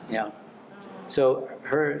 Yeah. So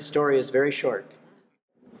her story is very short.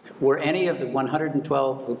 Were any of the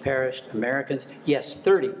 112 who perished Americans? Yes,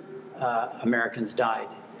 30 Americans died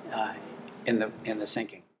in the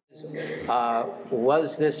sinking.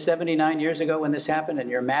 Was this 79 years ago when this happened? And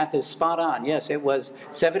your math is spot on. Yes, it was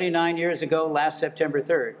 79 years ago, last September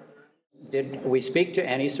 3rd. Did we speak to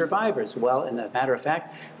any survivors? Well, in a matter of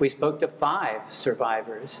fact, we spoke to 5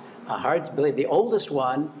 survivors. Hard to believe. The oldest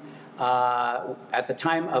one, at the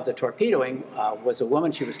time of the torpedoing, was a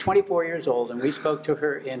woman. She was 24 years old, and we spoke to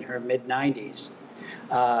her in her mid-90s.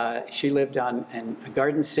 She lived in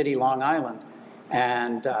Garden City, Long Island,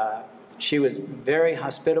 and she was very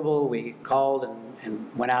hospitable. We called and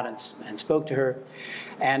went out and spoke to her.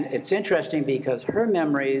 And it's interesting because her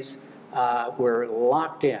memories were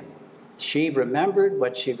locked in. She remembered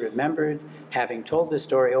what she remembered, having told this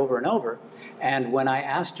story over and over. And when I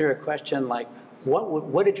asked her a question like,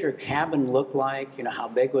 what did your cabin look like? You know, how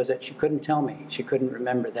big was it? She couldn't tell me. She couldn't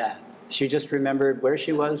remember that. She just remembered where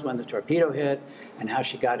she was when the torpedo hit and how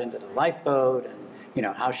she got into the lifeboat and, you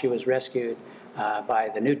know, how she was rescued by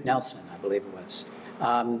the Newt Nelson, I believe it was.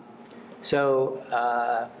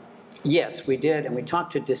 Yes, we did. And we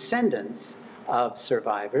talked to descendants of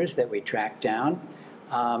survivors that we tracked down.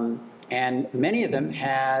 And many of them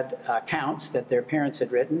had accounts that their parents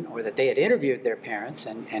had written, or that they had interviewed their parents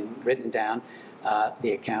and written down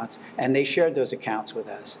the accounts, and they shared those accounts with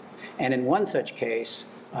us. And in one such case,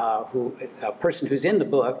 a person who's in the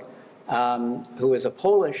book, who was a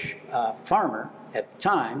Polish farmer at the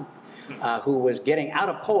time, who was getting out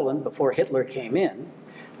of Poland before Hitler came in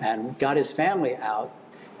and got his family out.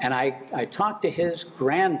 And I talked to his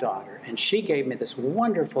granddaughter, and she gave me this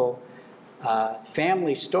wonderful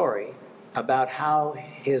family story about how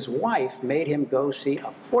his wife made him go see a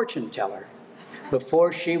fortune teller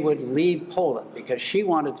before she would leave Poland, because she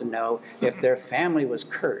wanted to know if their family was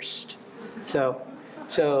cursed. So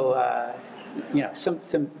you know,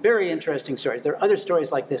 some very interesting stories. There are other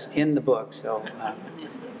stories like this in the book. So,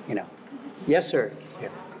 you know, yes, sir. Yeah.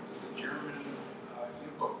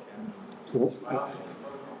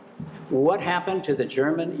 What happened to the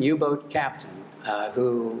German U-boat captain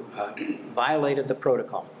who violated the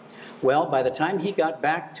protocol. Well, by the time he got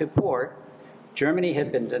back to port, Germany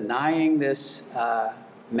had been denying this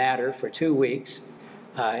matter for 2 weeks.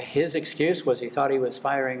 His excuse was he thought he was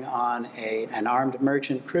firing on an armed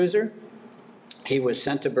merchant cruiser. He was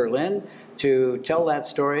sent to Berlin to tell that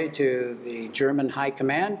story to the German high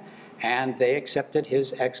command, and they accepted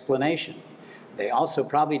his explanation. They also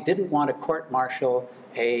probably didn't want to court-martial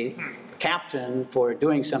a captain for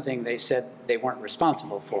doing something they said they weren't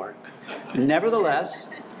responsible for. Nevertheless,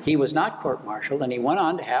 he was not court-martialed, and he went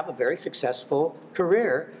on to have a very successful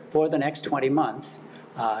career for the next 20 months.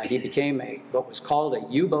 He became what was called a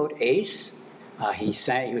U-boat ace.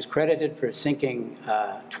 He was credited for sinking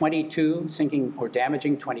sinking or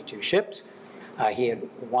damaging 22 ships. He had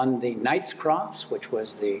won the Knight's Cross, which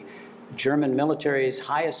was the German military's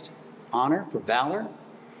highest honor for valor.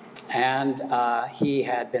 And he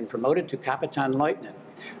had been promoted to Kapitänleutnant.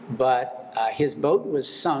 But his boat was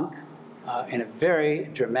sunk in a very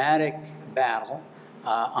dramatic battle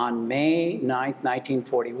on May 9th,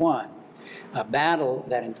 1941. A battle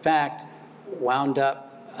that, in fact, wound up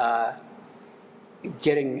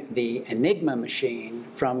getting the Enigma machine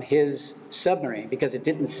from his submarine because it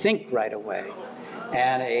didn't sink right away.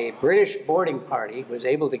 And a British boarding party was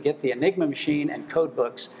able to get the Enigma machine and code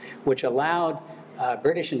books, which allowed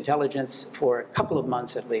British intelligence for a couple of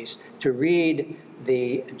months at least to read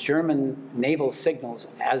the German naval signals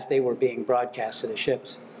as they were being broadcast to the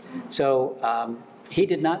ships. So he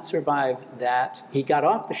did not survive that. He got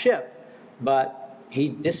off the ship, but he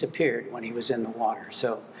disappeared when he was in the water.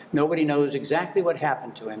 So nobody knows exactly what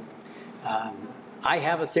happened to him. I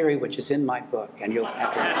have a theory which is in my book, and you'll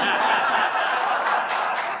have to.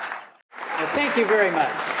 Well, thank you very much.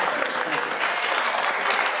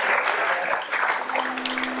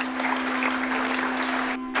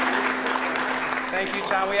 Thank you,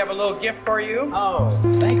 Tom. We have a little gift for you. Oh,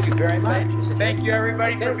 thank you very much. Thank you,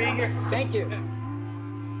 everybody, for being here. Thank you.